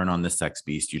insecurities. You turn on the sex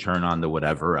beast. You turn on the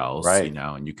whatever else, Right.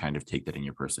 and you kind of take that in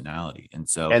your personality. And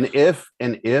so, And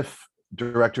if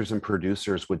directors and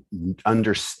producers would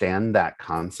understand that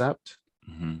concept,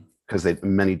 mhm, because they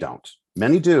many don't.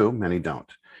 Many do, many don't.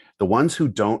 The ones who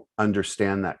don't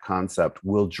understand that concept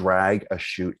will drag a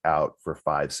shoot out for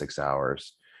 5, 6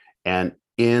 hours. And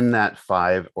in that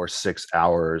 5 or 6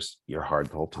 hours, you're hard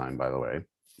the whole time, by the way.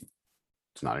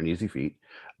 It's not an easy feat.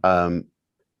 Um,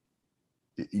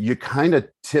 you kind of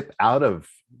tip out of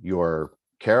your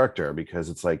character because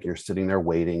it's like you're sitting there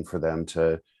waiting for them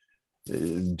to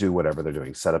do whatever they're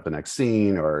doing, set up the next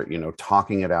scene, or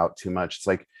talking it out too much. It's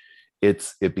like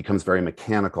it becomes very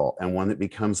mechanical, and when it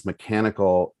becomes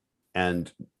mechanical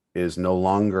and is no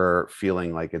longer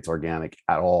feeling like it's organic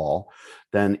at all,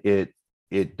 then it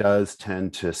does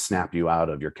tend to snap you out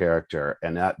of your character,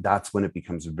 and that's when it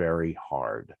becomes very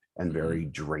hard and very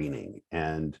draining,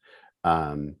 and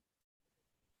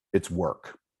it's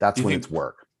work. That's when it's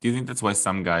work. Do you think that's why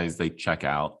some guys, they check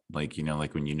out? Like,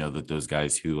 like when that those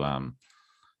guys who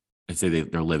I'd say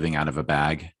they're living out of a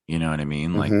bag, you know what I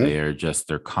mean? Like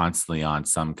they're constantly on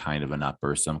some kind of an up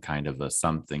or some kind of a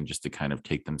something just to kind of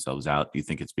take themselves out. Do you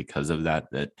think it's because of that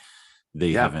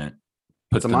they haven't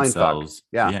put themselves?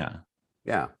 Yeah.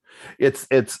 It's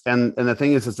and the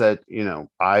thing is that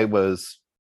I was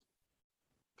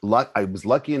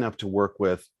lucky enough to work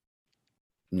with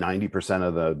 90%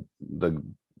 of the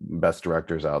best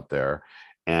directors out there,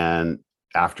 and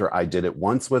after I did it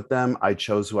once with them, I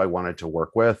chose who I wanted to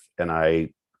work with, and I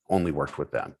only worked with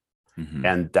them.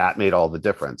 And that made all the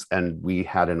difference, and we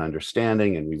had an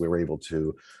understanding, and we were able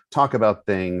to talk about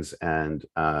things, and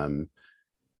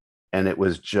it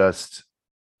was just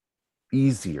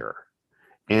easier.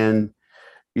 And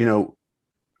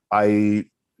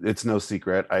it's no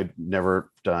secret, I've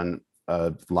never done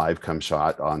a live cum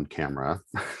shot on camera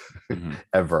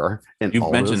ever.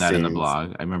 You've mentioned that in the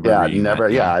blog. I remember. Never.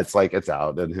 It's like it's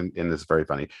out, and it's very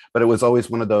funny. But it was always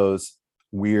one of those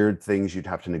weird things you'd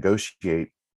have to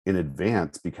negotiate in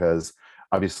advance, because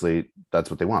obviously that's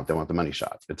what they want. They want the money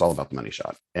shot. It's all about the money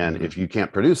shot. And if you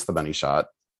can't produce the money shot,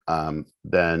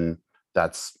 then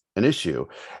that's an issue.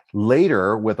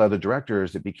 Later, with other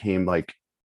directors, it became like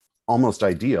almost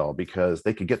ideal, because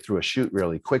they could get through a shoot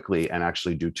really quickly and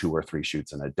actually do 2 or 3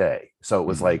 shoots in a day. So it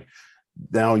was like,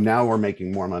 now we're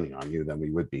making more money on you than we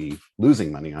would be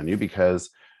losing money on you, because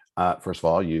first of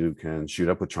all, you can shoot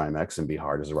up with Trimex and be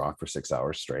hard as a rock for 6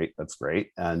 hours straight. That's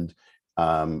great. And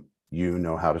you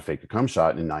know how to fake a cum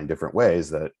shot in 9 different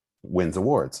ways that wins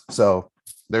awards. So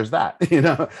there's that.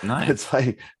 Nice. It's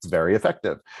like, it's very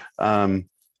effective. When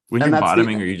you're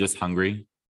bottoming, are you just hungry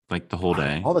like the whole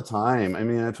day? All the time. I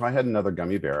mean, if I had another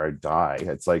gummy bear, I'd die.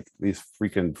 It's like these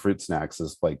freaking fruit snacks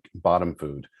is like bottom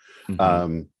food.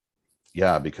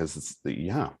 Because it's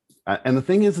and the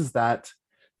thing is that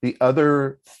the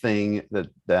other thing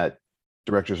that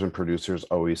directors and producers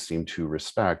always seem to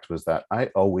respect was that I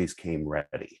always came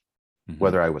ready.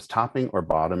 Whether I was topping or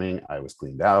bottoming, I was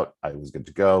cleaned out, I was good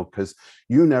to go, because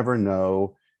you never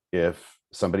know if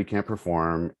somebody can't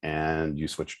perform and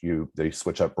they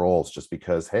switch up roles just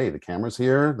because, hey, the camera's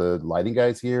here, the lighting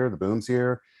guy's here, the boom's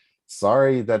here.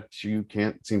 Sorry that you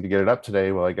can't seem to get it up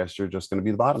today. Well, I guess you're just going to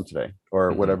be the bottom today,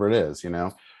 or whatever it is,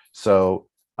 So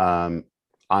I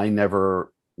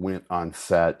never went on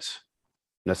set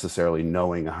necessarily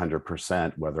knowing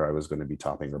 100% whether I was going to be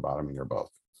topping or bottoming or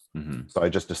both. So I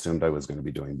just assumed I was going to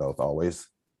be doing both always,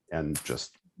 and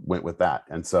just went with that.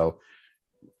 And so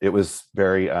it was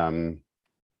very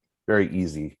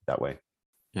easy that way.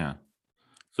 Yeah.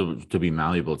 So to be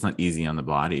malleable, it's not easy on the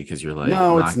body, because you're like,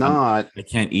 no, it's not. I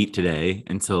can't eat today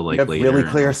until like later. Really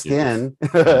clear skin.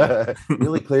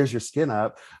 Really clears your skin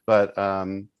up. But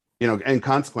and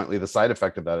consequently, the side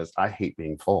effect of that is I hate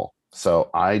being full. So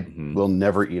I will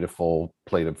never eat a full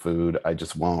plate of food. I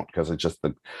just won't, because it's just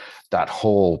that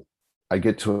whole. I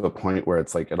get to a point where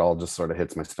it's like it all just sort of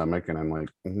hits my stomach, and I'm like,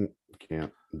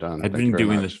 can't. I'm done. I've been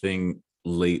doing the thing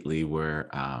lately where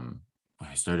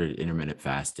I started intermittent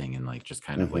fasting and like just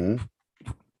kind of like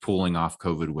pulling off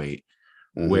COVID weight,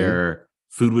 where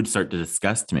food would start to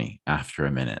disgust me after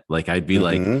a minute. Like I'd be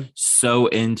like so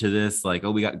into this, like,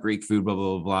 oh, we got Greek food, blah,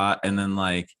 blah, blah, blah. And then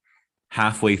like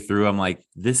halfway through, I'm like,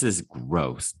 this is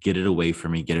gross. Get it away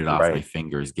from me. Get it off my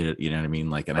fingers. Get it. You know what I mean?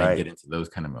 Like, and I get into those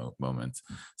kind of moments.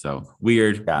 So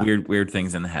weird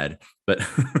things in the head. But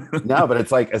no, but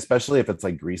it's like, especially if it's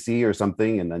like greasy or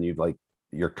something, and then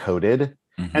you're coated.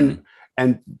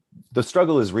 And the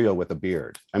struggle is real with a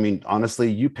beard. I mean,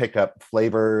 honestly, you pick up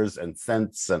flavors and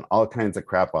scents and all kinds of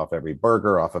crap off every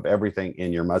burger, off of everything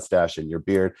in your mustache and your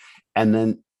beard. And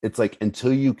then it's like,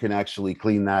 until you can actually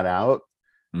clean that out,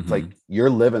 it's like you're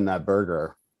living that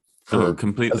burger for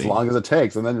completely as long as it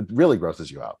takes, and then it really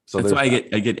grosses you out. So that's why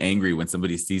I get angry when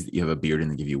somebody sees that you have a beard and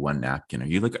they give you one napkin.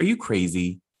 Are you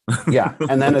crazy? Yeah.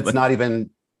 And then it's not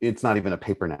even it's not even a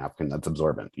paper napkin that's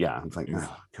absorbent. Yeah, it's like,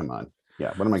 oh, come on.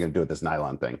 Yeah, what am I going to do with this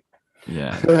nylon thing?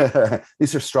 Yeah.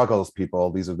 These are struggles,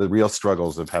 people. These are the real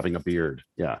struggles of having a beard.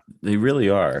 Yeah, They really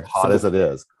are. hot as it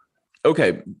is.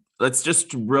 Okay, let's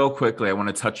just real quickly. I want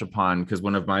to touch upon, because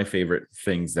one of my favorite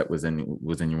things that was in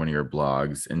one of your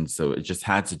blogs, and so it just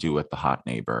had to do with the hot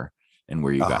neighbor and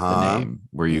where you got the name,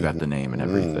 got the name and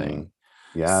everything.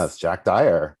 Yes, Jack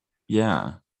Dyer.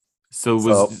 Yeah. So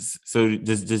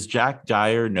does Jack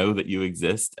Dyer know that you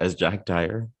exist as Jack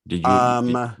Dyer?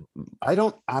 I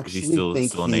don't actually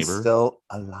think he's still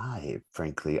alive,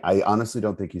 frankly. I honestly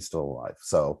don't think he's still alive.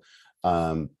 So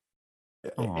I've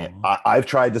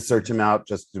tried to search him out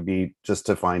just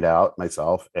to find out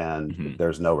myself, and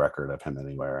there's no record of him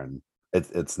anywhere. And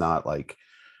it's not like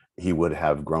he would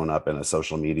have grown up in a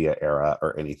social media era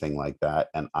or anything like that.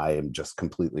 And I am just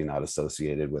completely not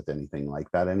associated with anything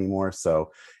like that anymore.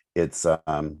 So it's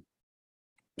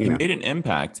he made an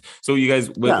impact. So you guys,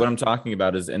 what I'm talking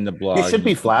about is in the blog. He should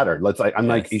be flattered.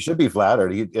 He should be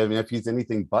flattered. If he's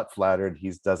anything but flattered,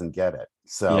 he doesn't get it.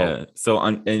 So yeah.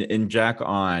 So Jack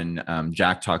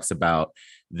talks about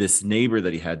this neighbor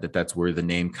that he had, that's where the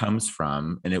name comes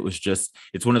from. And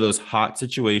it's one of those hot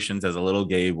situations as a little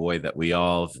gay boy that we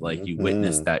all like, you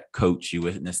witnessed that coach, you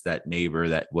witnessed that neighbor,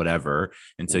 that whatever.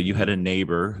 And so you had a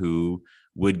neighbor who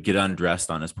would get undressed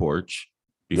on his porch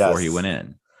before he went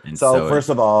in. And so first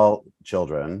of all,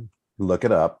 children, look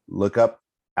up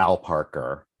Al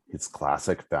Parker. He's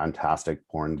classic, fantastic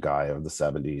porn guy of the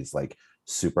 70s, like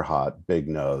super hot, big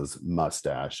nose,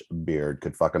 mustache, beard,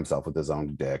 could fuck himself with his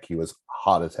own dick. He was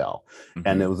hot as hell.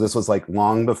 And this was like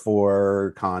long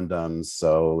before condoms.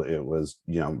 So it was,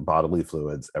 bodily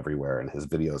fluids everywhere. And his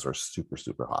videos were super,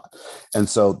 super hot. And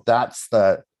so that's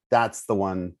the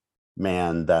one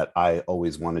man that I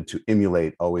always wanted to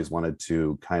emulate, always wanted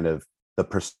to kind of the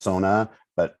persona,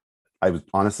 but I was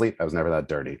never that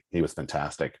dirty. He was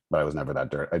fantastic, but I was never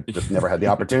that dirty. I just never had the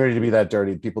opportunity to be that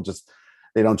dirty. People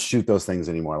they don't shoot those things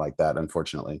anymore like that,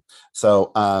 unfortunately.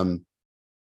 So, and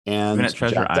even at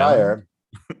Treasure Jack Island?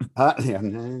 Dyer, not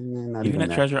even at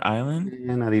there. Treasure Island?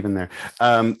 Not even there.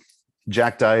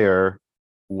 Jack Dyer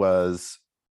was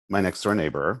my next door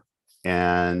neighbor,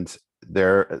 and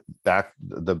the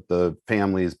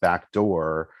family's back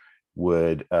door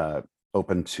would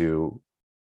open to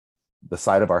the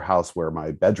side of our house where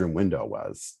my bedroom window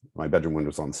was. My bedroom window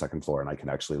was on the second floor, and I could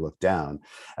actually look down.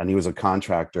 And he was a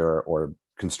contractor or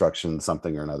construction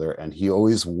something or another, and he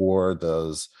always wore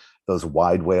those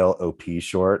wide whale OP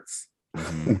shorts.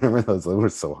 Remember those? They were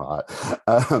so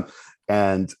hot.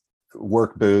 And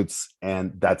work boots,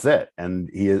 and that's it. And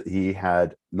he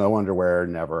had no underwear,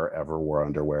 never ever wore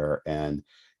underwear. And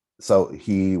so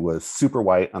he was super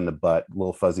white on the butt,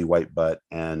 little fuzzy white butt,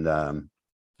 and the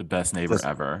best neighbor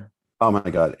ever. Oh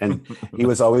my God. And he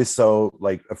was always so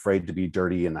like afraid to be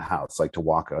dirty in the house, like to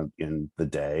walk in the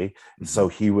day. So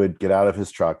he would get out of his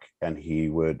truck, and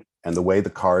and the way the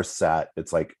cars sat,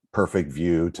 it's like perfect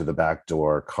view to the back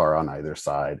door, car on either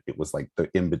side. It was like the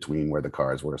in between where the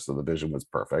cars were. So the vision was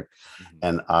perfect.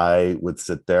 And I would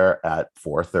sit there at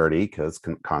 4:30 because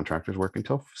contractors work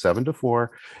until 7 to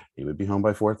 4. He would be home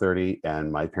by 4:30,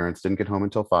 and my parents didn't get home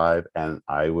until 5. And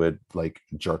I would like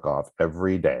jerk off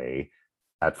every day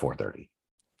at 4:30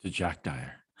 to Jack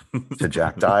Dyer. To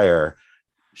Jack Dyer,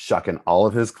 shucking all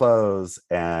of his clothes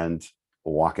and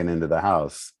walking into the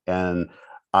house. And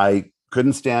I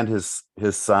couldn't stand his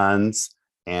sons,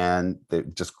 and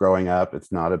just growing up,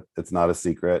 it's not a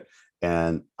secret.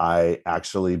 And I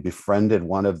actually befriended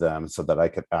one of them so that I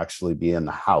could actually be in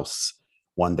the house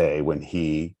one day when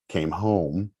he came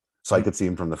home, so I could see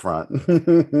him from the front.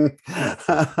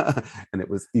 And it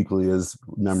was equally as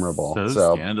memorable.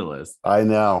 So scandalous. I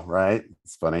know, right?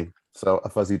 It's funny. So a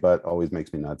fuzzy butt always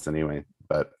makes me nuts anyway,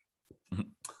 but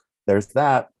there's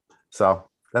that. So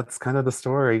that's kind of the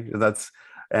story.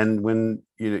 And when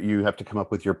you have to come up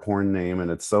with your porn name,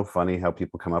 and it's so funny how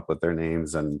people come up with their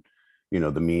names, and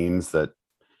the memes that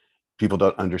people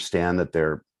don't understand that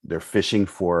they're fishing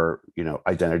for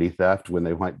identity theft when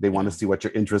they want to see what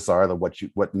your interests are,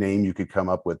 what name you could come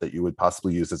up with that you would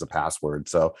possibly use as a password.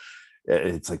 So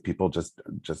it's like people just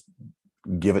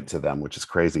give it to them, which is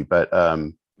crazy. But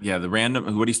yeah, the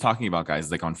random, what he's talking about, guys,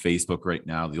 like on Facebook right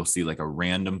now, you'll see like a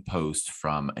random post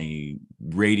from a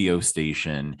radio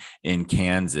station in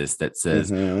Kansas that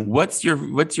says, what's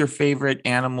your favorite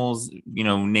animal's,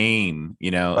 name,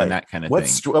 right. And that kind of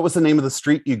thing. What was the name of the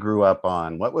street you grew up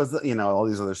on? What was all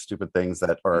these other stupid things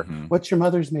that are, what's your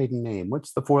mother's maiden name?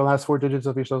 What's the last four digits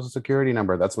of your social security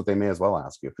number? That's what they may as well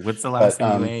ask you. What's the last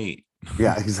thing you ate?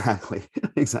 Yeah, exactly.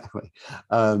 Exactly.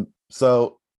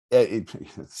 So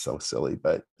it's so silly,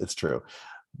 but it's true.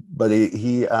 but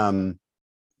he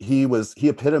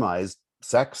epitomized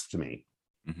sex to me.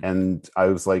 Mhm. And I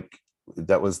was like,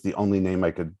 that was the only name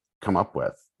I could come up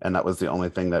with, and that was the only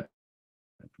thing that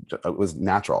was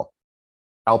natural.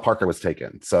 Al Parker was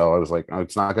taken, so I was like, oh,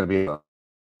 it's not going to be.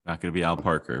 Not going to be Al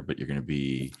Parker, but you're going to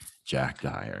be Jack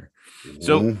Dyer.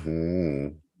 So,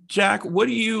 Mhm. Jack, what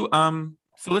do you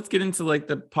so let's get into like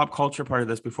the pop culture part of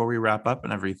this before we wrap up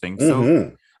and everything. So,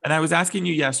 Mhm. and I was asking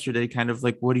you yesterday kind of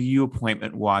like what do you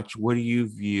appointment watch? What do you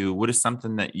view? What is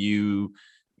something that you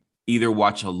either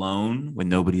watch alone when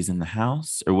nobody's in the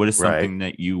house, or what is Right. something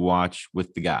that you watch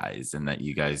with the guys and that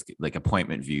you guys like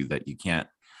appointment view that you can't,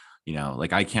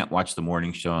 like I can't watch the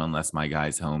morning show unless my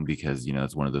guy's home because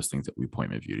it's one of those things that we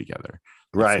appointment view together.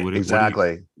 Like, so Right. what are you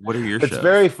Exactly. what are your It's shows?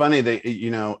 very funny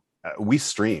that we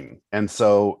stream, and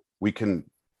so we can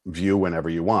view whenever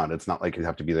you want. It's not like you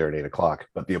have to be there at 8 o'clock,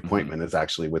 but the Mhm. appointment is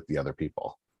actually with the other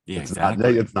people. Yeah, It's not.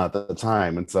 exactly. It's not the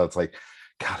time, and so it's like,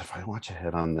 God, if I watch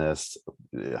ahead on this,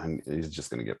 he's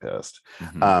just going to get pissed.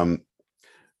 Mhm. Um,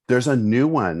 there's a new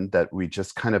one that we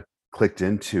just kind of clicked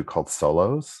into called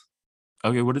Solos.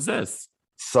 Okay, what is this?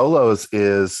 Solos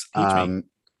is Teach me.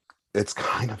 it's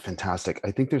kind of fantastic.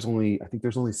 I think there's only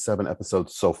 7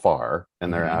 episodes so far,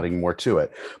 and they're Mhm. adding more to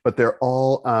it. But they're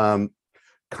all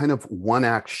kind of one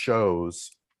act shows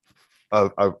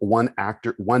of one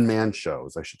actor, one man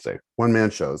shows, I should say, one man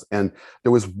shows. And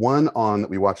there was one on that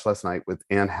we watched last night with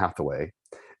Anne Hathaway,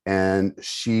 and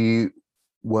she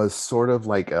was sort of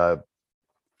like a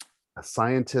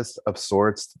scientist of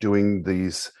sorts doing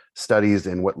these studies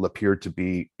in what appeared to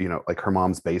be, like her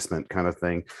mom's basement kind of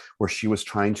thing, where she was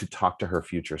trying to talk to her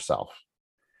future self.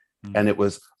 And Mhm. it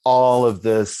was all of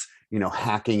this,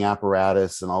 hacking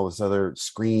apparatus and all this other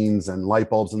screens and light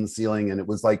bulbs in the ceiling. And it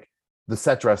was like the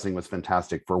set dressing was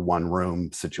fantastic for one room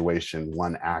situation,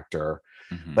 one actor,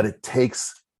 but Mhm. it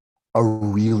takes a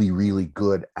really, really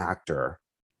good actor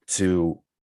to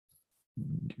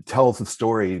tells the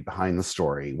story behind the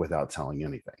story without telling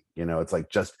anything. It's like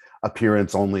just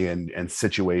appearance only and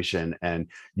situation, and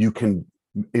you can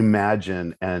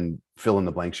imagine and fill in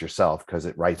the blanks yourself because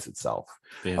it writes itself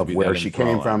They have to of be where that she came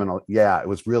from. enthralling. And yeah, it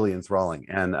was really enthralling.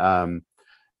 And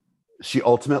she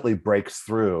ultimately breaks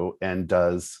through and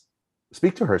does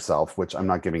speak to herself, which I'm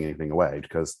not giving anything away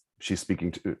because she's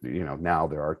speaking to, now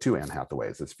there are two Anne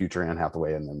Hathaways. It's future Anne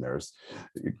Hathaway, and then there's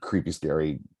creepy,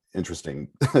 scary, interesting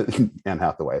Anne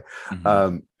Hathaway. Mhm.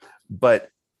 Um, but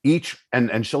each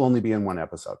and she'll only be in one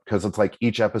episode because it's like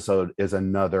each episode is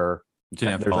another. It's an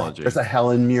There's anthology. a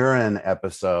Helen Mirren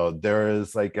episode. There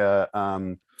is like a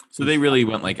So they really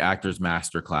went like actors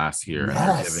masterclass here and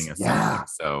they're giving yes, us something. yeah.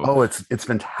 So Oh, it's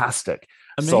fantastic.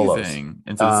 Solos. amazing.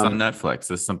 And so this is on Um, Netflix.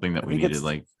 This is something that I we think needed. it's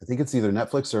Like, I think it's either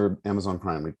Netflix or Amazon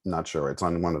Prime. I'm not sure. It's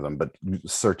on one of them, but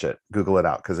search it, Google it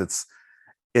out because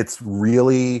it's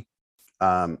really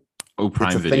um, oh, it's a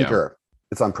Prime Video. thinker.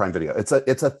 It's on Prime Video. It's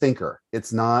a thinker.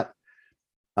 It's not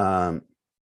um,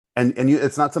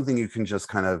 it's not something you can just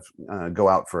kind of go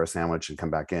out for a sandwich and come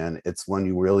back in. It's one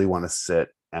you really want to sit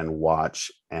and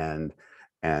watch and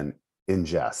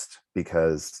ingest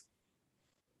because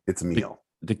it's a The, meal.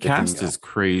 the It's a cast meal. is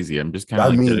crazy. I'm just kind of I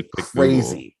like did a mean, quick Google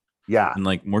crazy. Yeah, and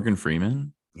like Morgan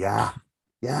Freeman. yeah,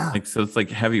 yeah, Like, so it's like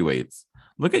heavyweights.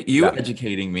 Look at you yeah.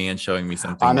 educating me and showing me I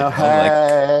something know. new. Like,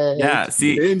 Hey, yeah,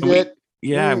 see, binge we it.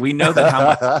 yeah, we know that how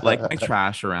much I like my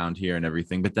trash around here and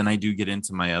everything, but then I do get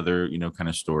into my other, kind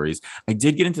of stories. I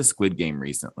did get into Squid Game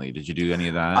recently. Did you do any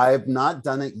of that? I've not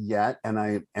done it yet,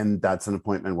 and that's an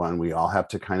appointment one. We all have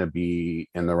to kind of be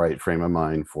in the right frame of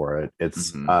mind for it.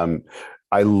 It's Hmm.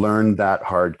 I learned that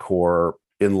hardcore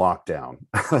in lockdown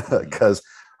Hmm. because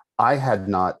I had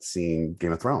not seen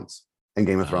Game of Thrones, and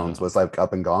Game of Thrones Oh. was like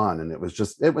up and gone, and it was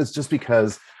just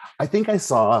because I think I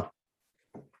saw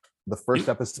the first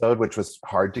episode, which was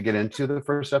hard to get into the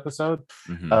first episode,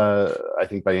 Hmm. I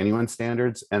think by anyone's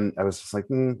standards, and I was just like,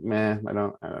 meh, I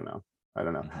don't know.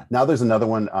 Hmm. Now there's another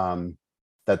one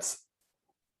that's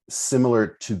similar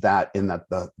to that in that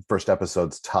the first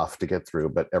episode's tough to get through,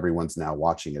 but everyone's now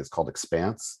watching it. It's called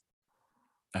Expanse.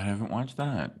 I haven't watched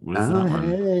that. What is Oh, that one?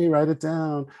 hey, write it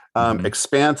down. Hmm.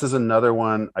 Expanse is another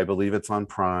one. I believe it's on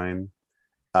Prime.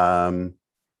 Um,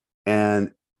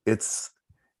 and it's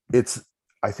it's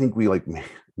I think we like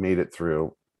made it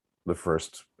through the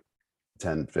first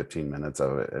 10-15 minutes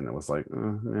of it, and it was like,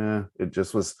 yeah, it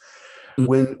just was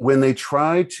when they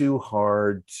try too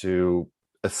hard to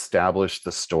establish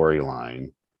the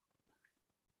storyline,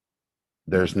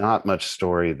 there's Hmm. not much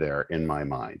story there in my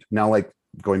mind. Now, like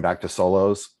going back to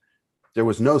Solos, there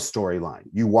was no storyline.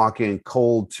 You walk in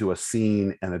cold to a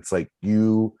scene, and it's like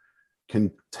you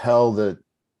can tell that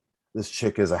this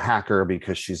chick is a hacker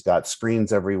because she's got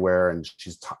screens everywhere and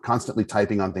she's constantly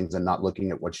typing on things and not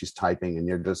looking at what she's typing, and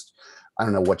you're just, I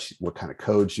don't know what kind of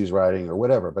code she's writing or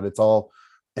whatever, but it's all,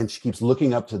 and she keeps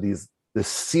looking up to this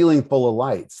ceiling full of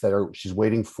lights she's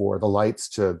waiting for the lights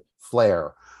to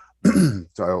flare.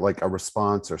 So like a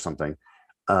response or something,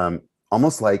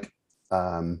 almost like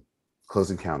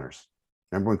Close Encounters.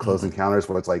 Remember when Close Encounters,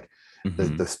 where it's like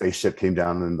the spaceship came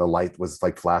down and the light was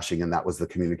like flashing, and that was the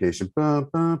communication. It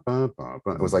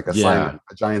was like a Simon,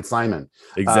 a giant Simon.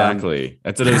 Exactly.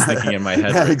 That's what I was thinking in my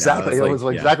head. Yeah, exactly. It was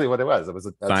exactly what it was. It was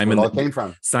that's Simon, where it all came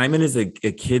from. Simon is a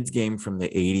kid's game from the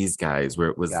 80s, guys, where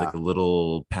it was like a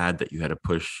little pad that you had to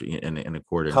push in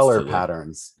accordance. Color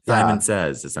patterns. Simon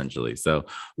Says, essentially. So,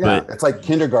 but it's like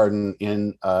kindergarten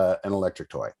in an electric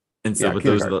toy. And so, but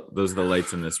those are the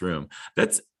lights in this room.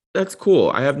 That's cool.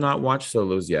 I have not watched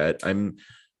Solos yet. I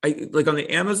like on the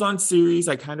Amazon series,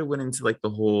 I kind of went into like the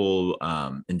whole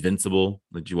Invincible.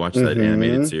 Did you watch that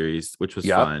animated series, which was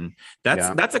fun?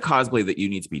 That's a cosplay that you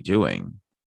need to be doing,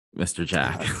 Mr.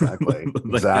 Jack. Exactly. Like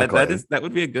exactly. That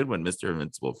would be a good one, Mr.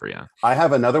 Invincible, for you. I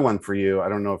have another one for you. I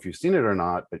don't know if you've seen it or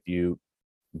not, but you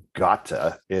got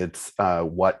to. It's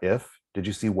What If? Did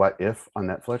you see What If on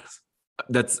Netflix?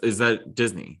 Is that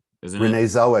Disney? Isn't Renee it?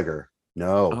 Zellweger.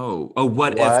 No.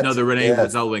 What if? No, the Renee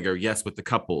Zellweger. Yes, with the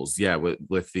couples. Yeah,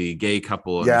 with the gay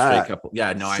couple and the straight couple.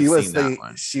 Yeah, no, I've seen that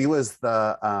one. She was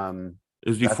the it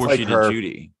was before she did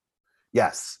Judy.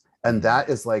 Yes. And that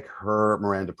is like her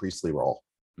Miranda Priestley role.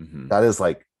 That is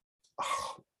like,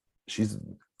 she's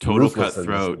total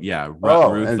cutthroat. Yeah.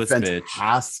 Ruthless and bitch.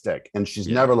 Fantastic. And she's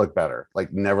never looked better.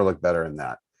 Like never looked better in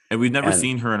that. And we've never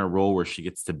seen her in a role where she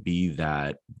gets to be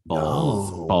that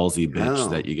ballsy bitch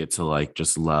that you get to like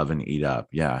just love and eat up.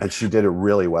 Yeah. And she did it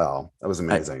really well. That was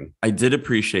amazing. I did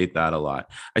appreciate that a lot.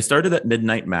 I started at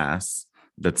Midnight Mass.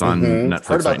 That's on Netflix.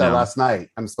 Heard about that last night.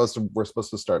 We're supposed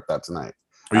to start that tonight.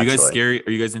 Are you guys scary?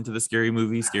 Are you guys into the scary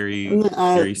movie, scary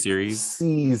series?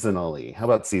 Seasonally. How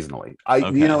about seasonally?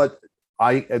 You know what?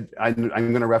 I'm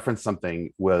going to reference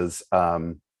something was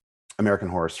American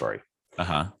Horror Story.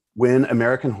 When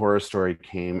American Horror Story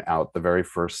came out, the very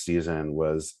first season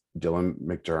was Dylan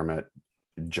McDermott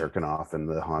jerking off in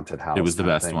the haunted house. It was the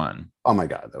best one. Oh my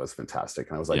God, that was fantastic.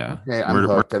 And I was like, okay, I'm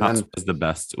hooked. And then it was the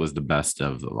best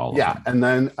of all of them. Yeah.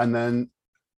 And then,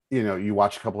 you know, you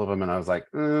watch a couple of them and I was like,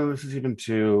 this is even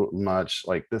too much.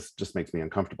 Like, this just makes me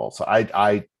uncomfortable. So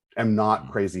I am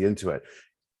not crazy into it.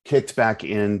 Kicked back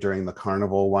in during the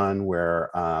Carnival one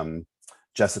where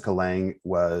Jessica Lange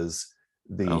was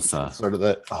Elsa. She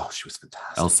was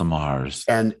fantastic. Elsa Mars.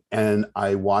 And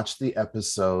I watched the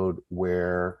episode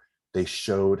where they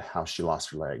showed how she lost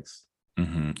her legs.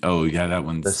 Oh yeah, that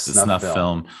one's the snuff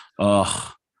film.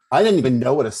 Oh, I didn't even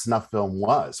know what a snuff film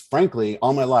was. Frankly,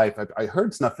 all my life I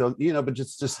heard snuff film, you know, but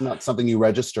just not something you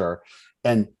register.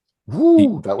 And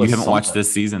that was. You haven't watched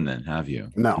this season, then, have you?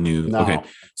 No. Okay.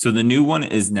 So the new one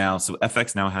is now. So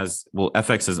FX now has. Well,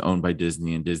 FX is owned by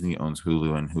Disney, and Disney owns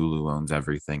Hulu, and Hulu owns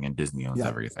everything, and Disney owns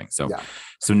everything. So,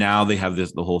 so now they have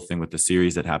the whole thing with the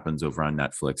series that happens over on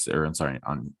Netflix, or I'm sorry,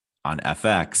 on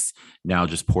FX. Now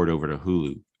just poured over to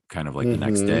Hulu, kind of like the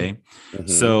next day.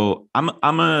 So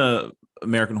I'm a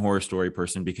American Horror Story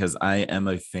person because I am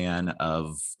a fan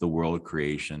of the world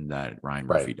creation that Ryan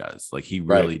Murphy does. Like he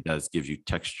really does give you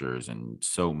textures and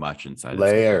so much inside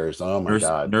layers. Oh my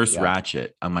God. Nurse Ratched.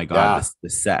 Oh my God. The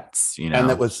sets, you know,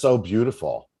 and it was so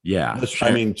beautiful. Yeah.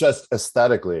 I mean, just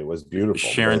aesthetically, it was beautiful.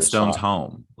 Sharon Stone's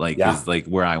home, is like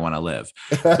where I want to live.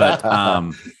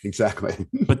 But exactly.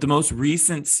 But the most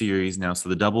recent series now, so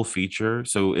the double feature,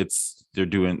 so they're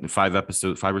doing 5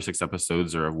 or 6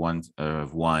 episodes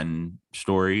of one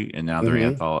story, and now they're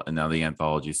and now the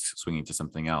anthology is swinging to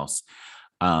something else.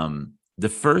 The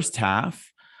first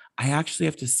half, I actually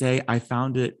have to say, I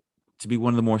found it to be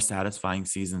one of the more satisfying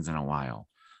seasons in a while.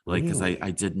 Like, because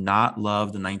I did not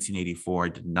love the 1984. I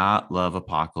did not love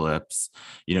Apocalypse.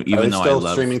 You know, even though I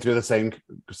love streaming through the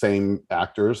same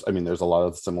actors. I mean, there's a lot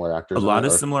of similar actors.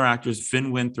 Similar actors.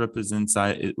 Finn Winthrop is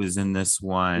inside. It was in this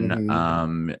one.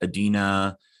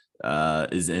 Adina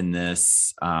is in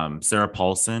this. Sarah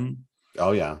Paulson.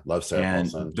 Oh yeah, love Sarah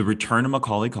Paulson. The return of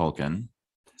Macaulay Culkin.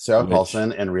 Sarah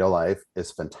Paulson in real life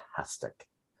is fantastic.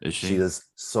 Is she? She is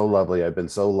so lovely. I've been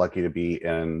so lucky to be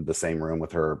in the same room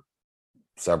with her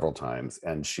several times,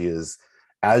 and she is,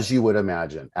 as you would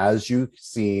imagine, as you've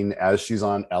seen, as she's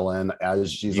on Ellen,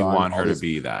 as she's you want her to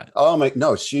be that. Oh my,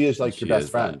 no, she is like your best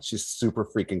friend. That. She's super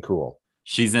freaking cool.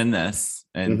 She's in this,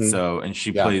 and so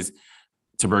she plays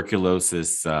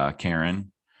tuberculosis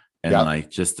Karen, and like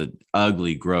just an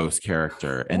ugly, gross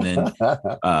character. And then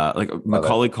like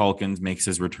Macaulay Culkin makes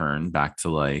his return back to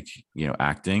like, you know,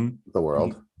 acting. The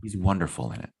world. He's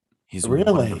wonderful in it. He's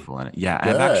Really wonderful in it. Yeah.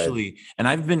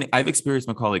 good. I've experienced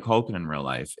Macaulay Culkin in real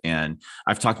life. And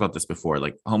I've talked about this before.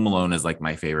 Like Home Alone is like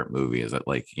my favorite movie. Is it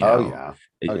like, you Oh know, yeah. Oh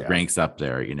it yeah. ranks up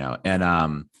there, you know. And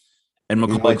You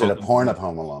Macaulay did a Culkin. porn of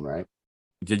Home Alone, right?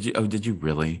 Did you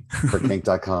really? For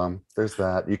kink.com. There's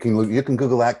that. You can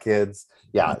Google that, kids.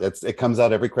 Yeah, it comes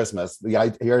out every Christmas.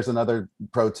 Here's another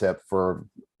pro tip for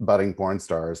budding porn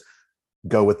stars.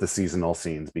 Go with the seasonal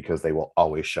scenes because they will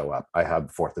always show up. I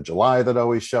have 4th of July that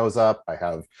always shows up. I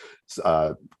have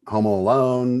Home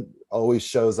Alone always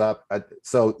shows up.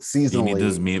 So You need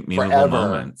those seasonally, memeable forever,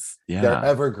 moments. they're Yeah.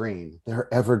 evergreen.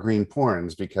 They're evergreen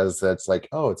porns because it's like,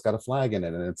 oh, it's got a flag in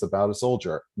it and it's about a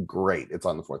soldier. Great. It's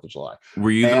on the 4th of July.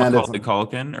 Were you the And it's Macaulay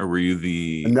Culkin, or were you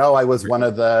the no, I was one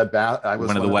of the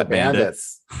one of the wet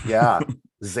bandits? Yeah. You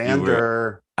were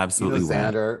Xander, absolutely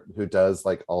wet. Xander, who does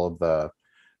like all of the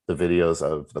videos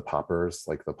of the poppers,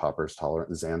 like the poppers tolerant.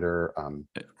 Xander,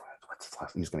 what's his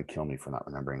last? He's gonna kill me for not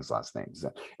remembering his last name.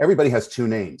 Everybody has 2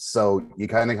 names, so you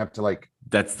kind of have to like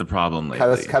That's the problem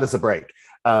lately. cut us a break.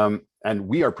 And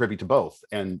we are privy to both,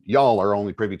 and y'all are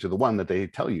only privy to the one that they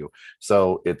tell you.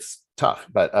 So it's tough.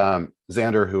 But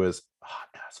Xander, who is hot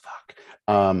as fuck,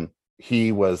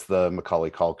 he was the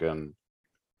Macaulay Culkin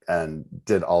and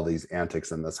did all these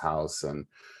antics in this house. And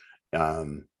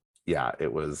yeah,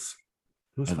 it was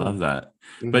I love that.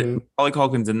 Mm-hmm. But Macaulay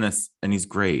Culkin's in this, and he's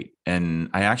great. And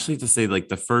I actually have to say, like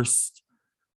the first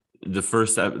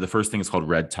thing is called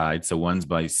Red Tide. So one's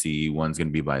by sea, one's going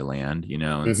to be by land, you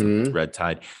know. And so it's Red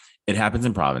Tide. It happens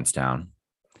in Provincetown.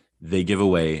 They give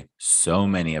away so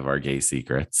many of our gay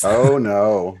secrets. Oh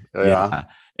no, yeah.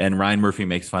 And Ryan Murphy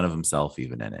makes fun of himself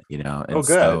even in it, you know. And oh,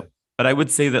 good. But I would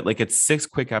say that like it's 6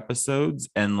 quick episodes,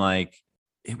 and like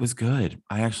it was good.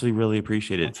 I actually really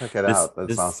appreciate it. I'll check it out.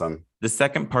 That's awesome. The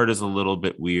second part is a little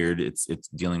bit weird. It's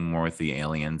dealing more with the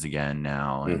aliens again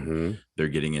now, and they're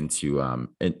getting into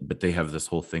but they have this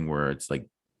whole thing where it's like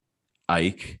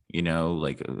Ike, you know,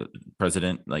 like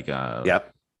president, like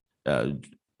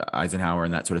Eisenhower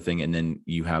and that sort of thing. And then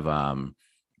you have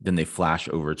then they flash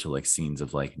over to like scenes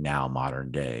of like now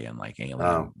modern day and like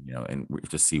alien, you know, and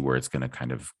to see where it's going to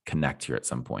kind of connect here at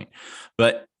some point.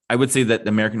 But I would say that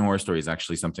American Horror Story is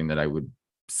actually something that I would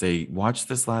say watch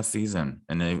this last season,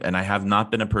 and I have not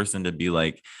been a person to be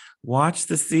like watch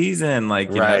the season, like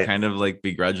you know, kind of like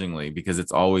begrudgingly, because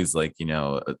it's always like, you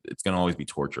know, it's going to always be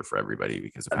torture for everybody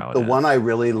because of how the one I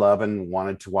really love and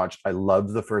wanted to watch. I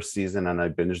loved the first season, and I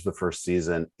binged the first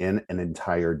season in an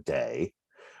entire day.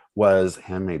 Was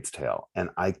Handmaid's Tale, and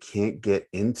I can't get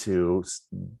into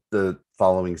the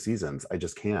following seasons. I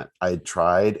just can't. I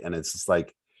tried, and it's just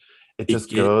like it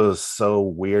just goes so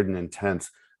weird and intense.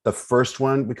 The first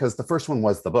one, because the first one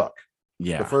was the book.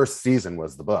 Yeah. The first season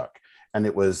was the book, and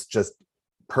it was just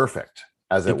perfect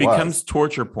as it becomes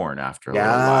torture porn after a little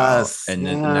while. And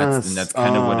that's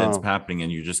kind of what ends happening.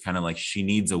 And you're just kind of like, she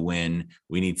needs a win.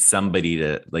 We need somebody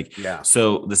to like,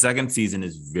 so the second season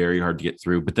is very hard to get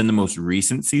through. But then the most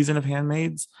recent season of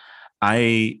Handmaids,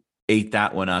 I ate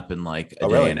that one up in like a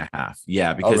day and a half.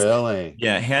 Yeah. Because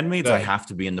Handmaids, I have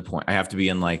to be in the point. I have to be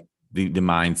in like the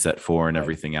mindset for and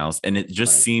everything else. And it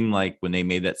just seemed like when they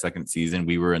made that second season,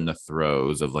 we were in the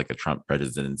throes of like a Trump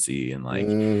presidency and like,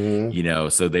 you know,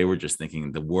 so they were just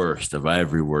thinking the worst of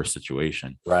every worst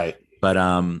situation. Right. But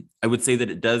I would say that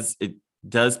it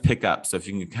does pick up. So if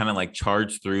you can kind of like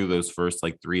charge through those first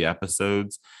like 3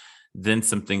 episodes, then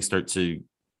some things start to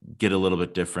get a little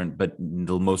bit different. But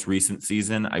the most recent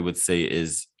season, I would say,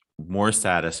 is more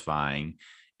satisfying.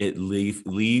 It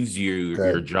leaves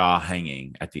your jaw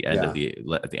hanging at the end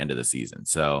of the season.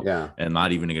 So, and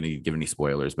not even going to give any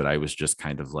spoilers, but I was just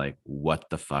kind of like, what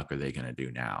the fuck are they going to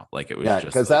do now? Like it was just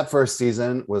because that first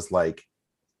season was like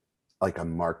a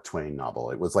Mark Twain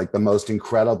novel. It was like the most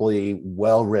incredibly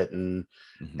well-written,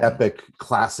 epic,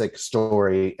 classic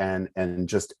story, and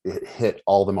just it hit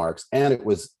all the marks, and it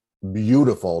was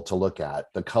beautiful to look at.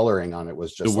 The coloring on it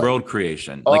was just the world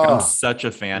creation. Like I'm such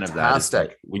a fan of that.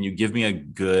 Like, when you give me a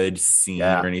good scene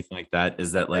or anything like that,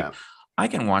 is that like I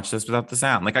can watch this without the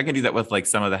sound. Like I can do that with like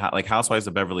some of the like Housewives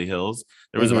of Beverly Hills.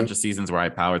 There was a bunch of seasons where I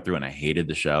powered through and I hated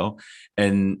the show,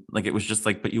 and like it was just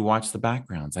like, but you watch the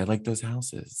backgrounds. I like those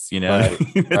houses, you know.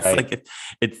 It's like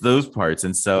it's those parts,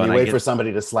 and so and you wait for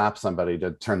somebody to slap somebody to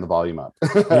turn the volume up.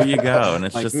 There you go, and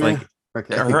it's like, just like.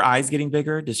 Okay. Are her eyes getting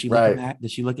bigger? Does she look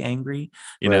does she look angry?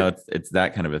 You know, it's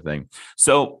that kind of a thing.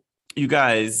 So you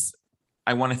guys,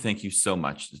 I want to thank you so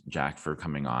much, Jack, for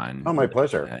coming on. Oh, my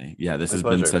pleasure. Today. Yeah, this My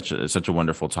has pleasure. been such a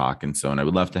wonderful talk. And I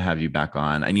would love to have you back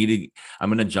on. I'm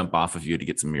going to jump off of you to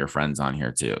get some of your friends on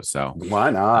here too. So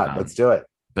Why not? Let's do it.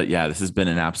 But yeah, this has been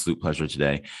an absolute pleasure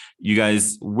today. You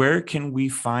guys, where can we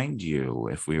find you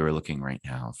if we were looking right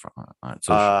now on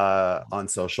social? On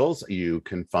socials, you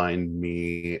can find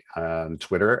me on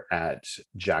Twitter at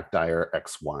Jack Dyer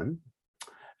X1.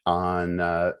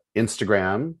 On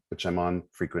Instagram, which I'm on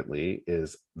frequently,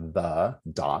 is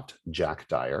 _Jack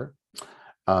Dyer.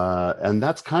 And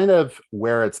that's kind of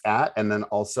where it's at. And then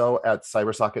also at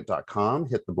cybersocket.com,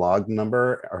 hit the blog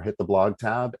number or hit the blog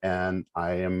tab, and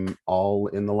I am all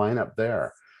in the lineup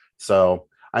there. So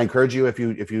I encourage you, if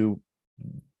you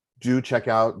do check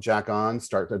out Jack On,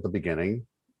 start at the beginning.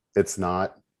 It's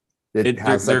not, it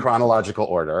has a chronological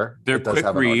order. They're quick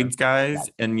reads, guys.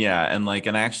 Yeah. And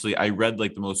I read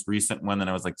like the most recent one, and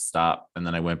I was like, stop. And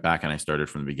then I went back and I started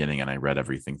from the beginning and I read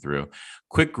everything through.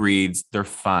 Quick reads. They're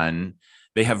fun.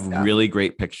 They have really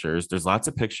great pictures. There's lots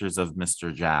of pictures of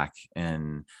Mr. Jack,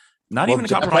 and even a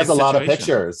compromised has a lot situation. of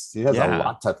pictures. He has a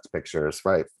lot of pictures,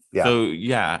 right? Yeah. So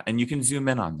and you can zoom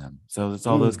in on them. So it's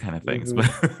all those kind of things.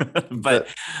 But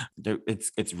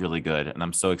it's really good, and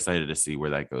I'm so excited to see where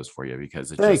that goes for you,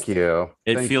 because it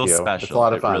feels special. It's a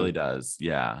lot of fun. It really does.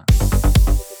 Yeah.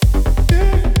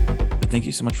 Thank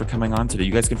you so much for coming on today.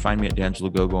 You guys can find me at D'Angelo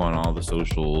Gogo on all the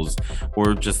socials,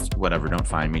 or just whatever. Don't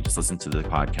find me. Just listen to the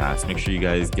podcast. Make sure you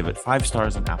guys give it 5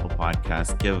 stars on Apple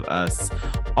Podcasts. Give us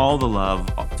all the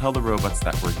love. Tell the robots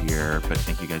that we're here. But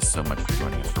thank you guys so much for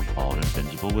joining us for Bald and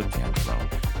Bingeable with D'Angelo.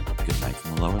 Good night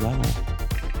from the lower level.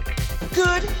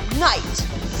 Good night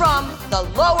from the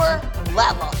lower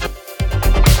level.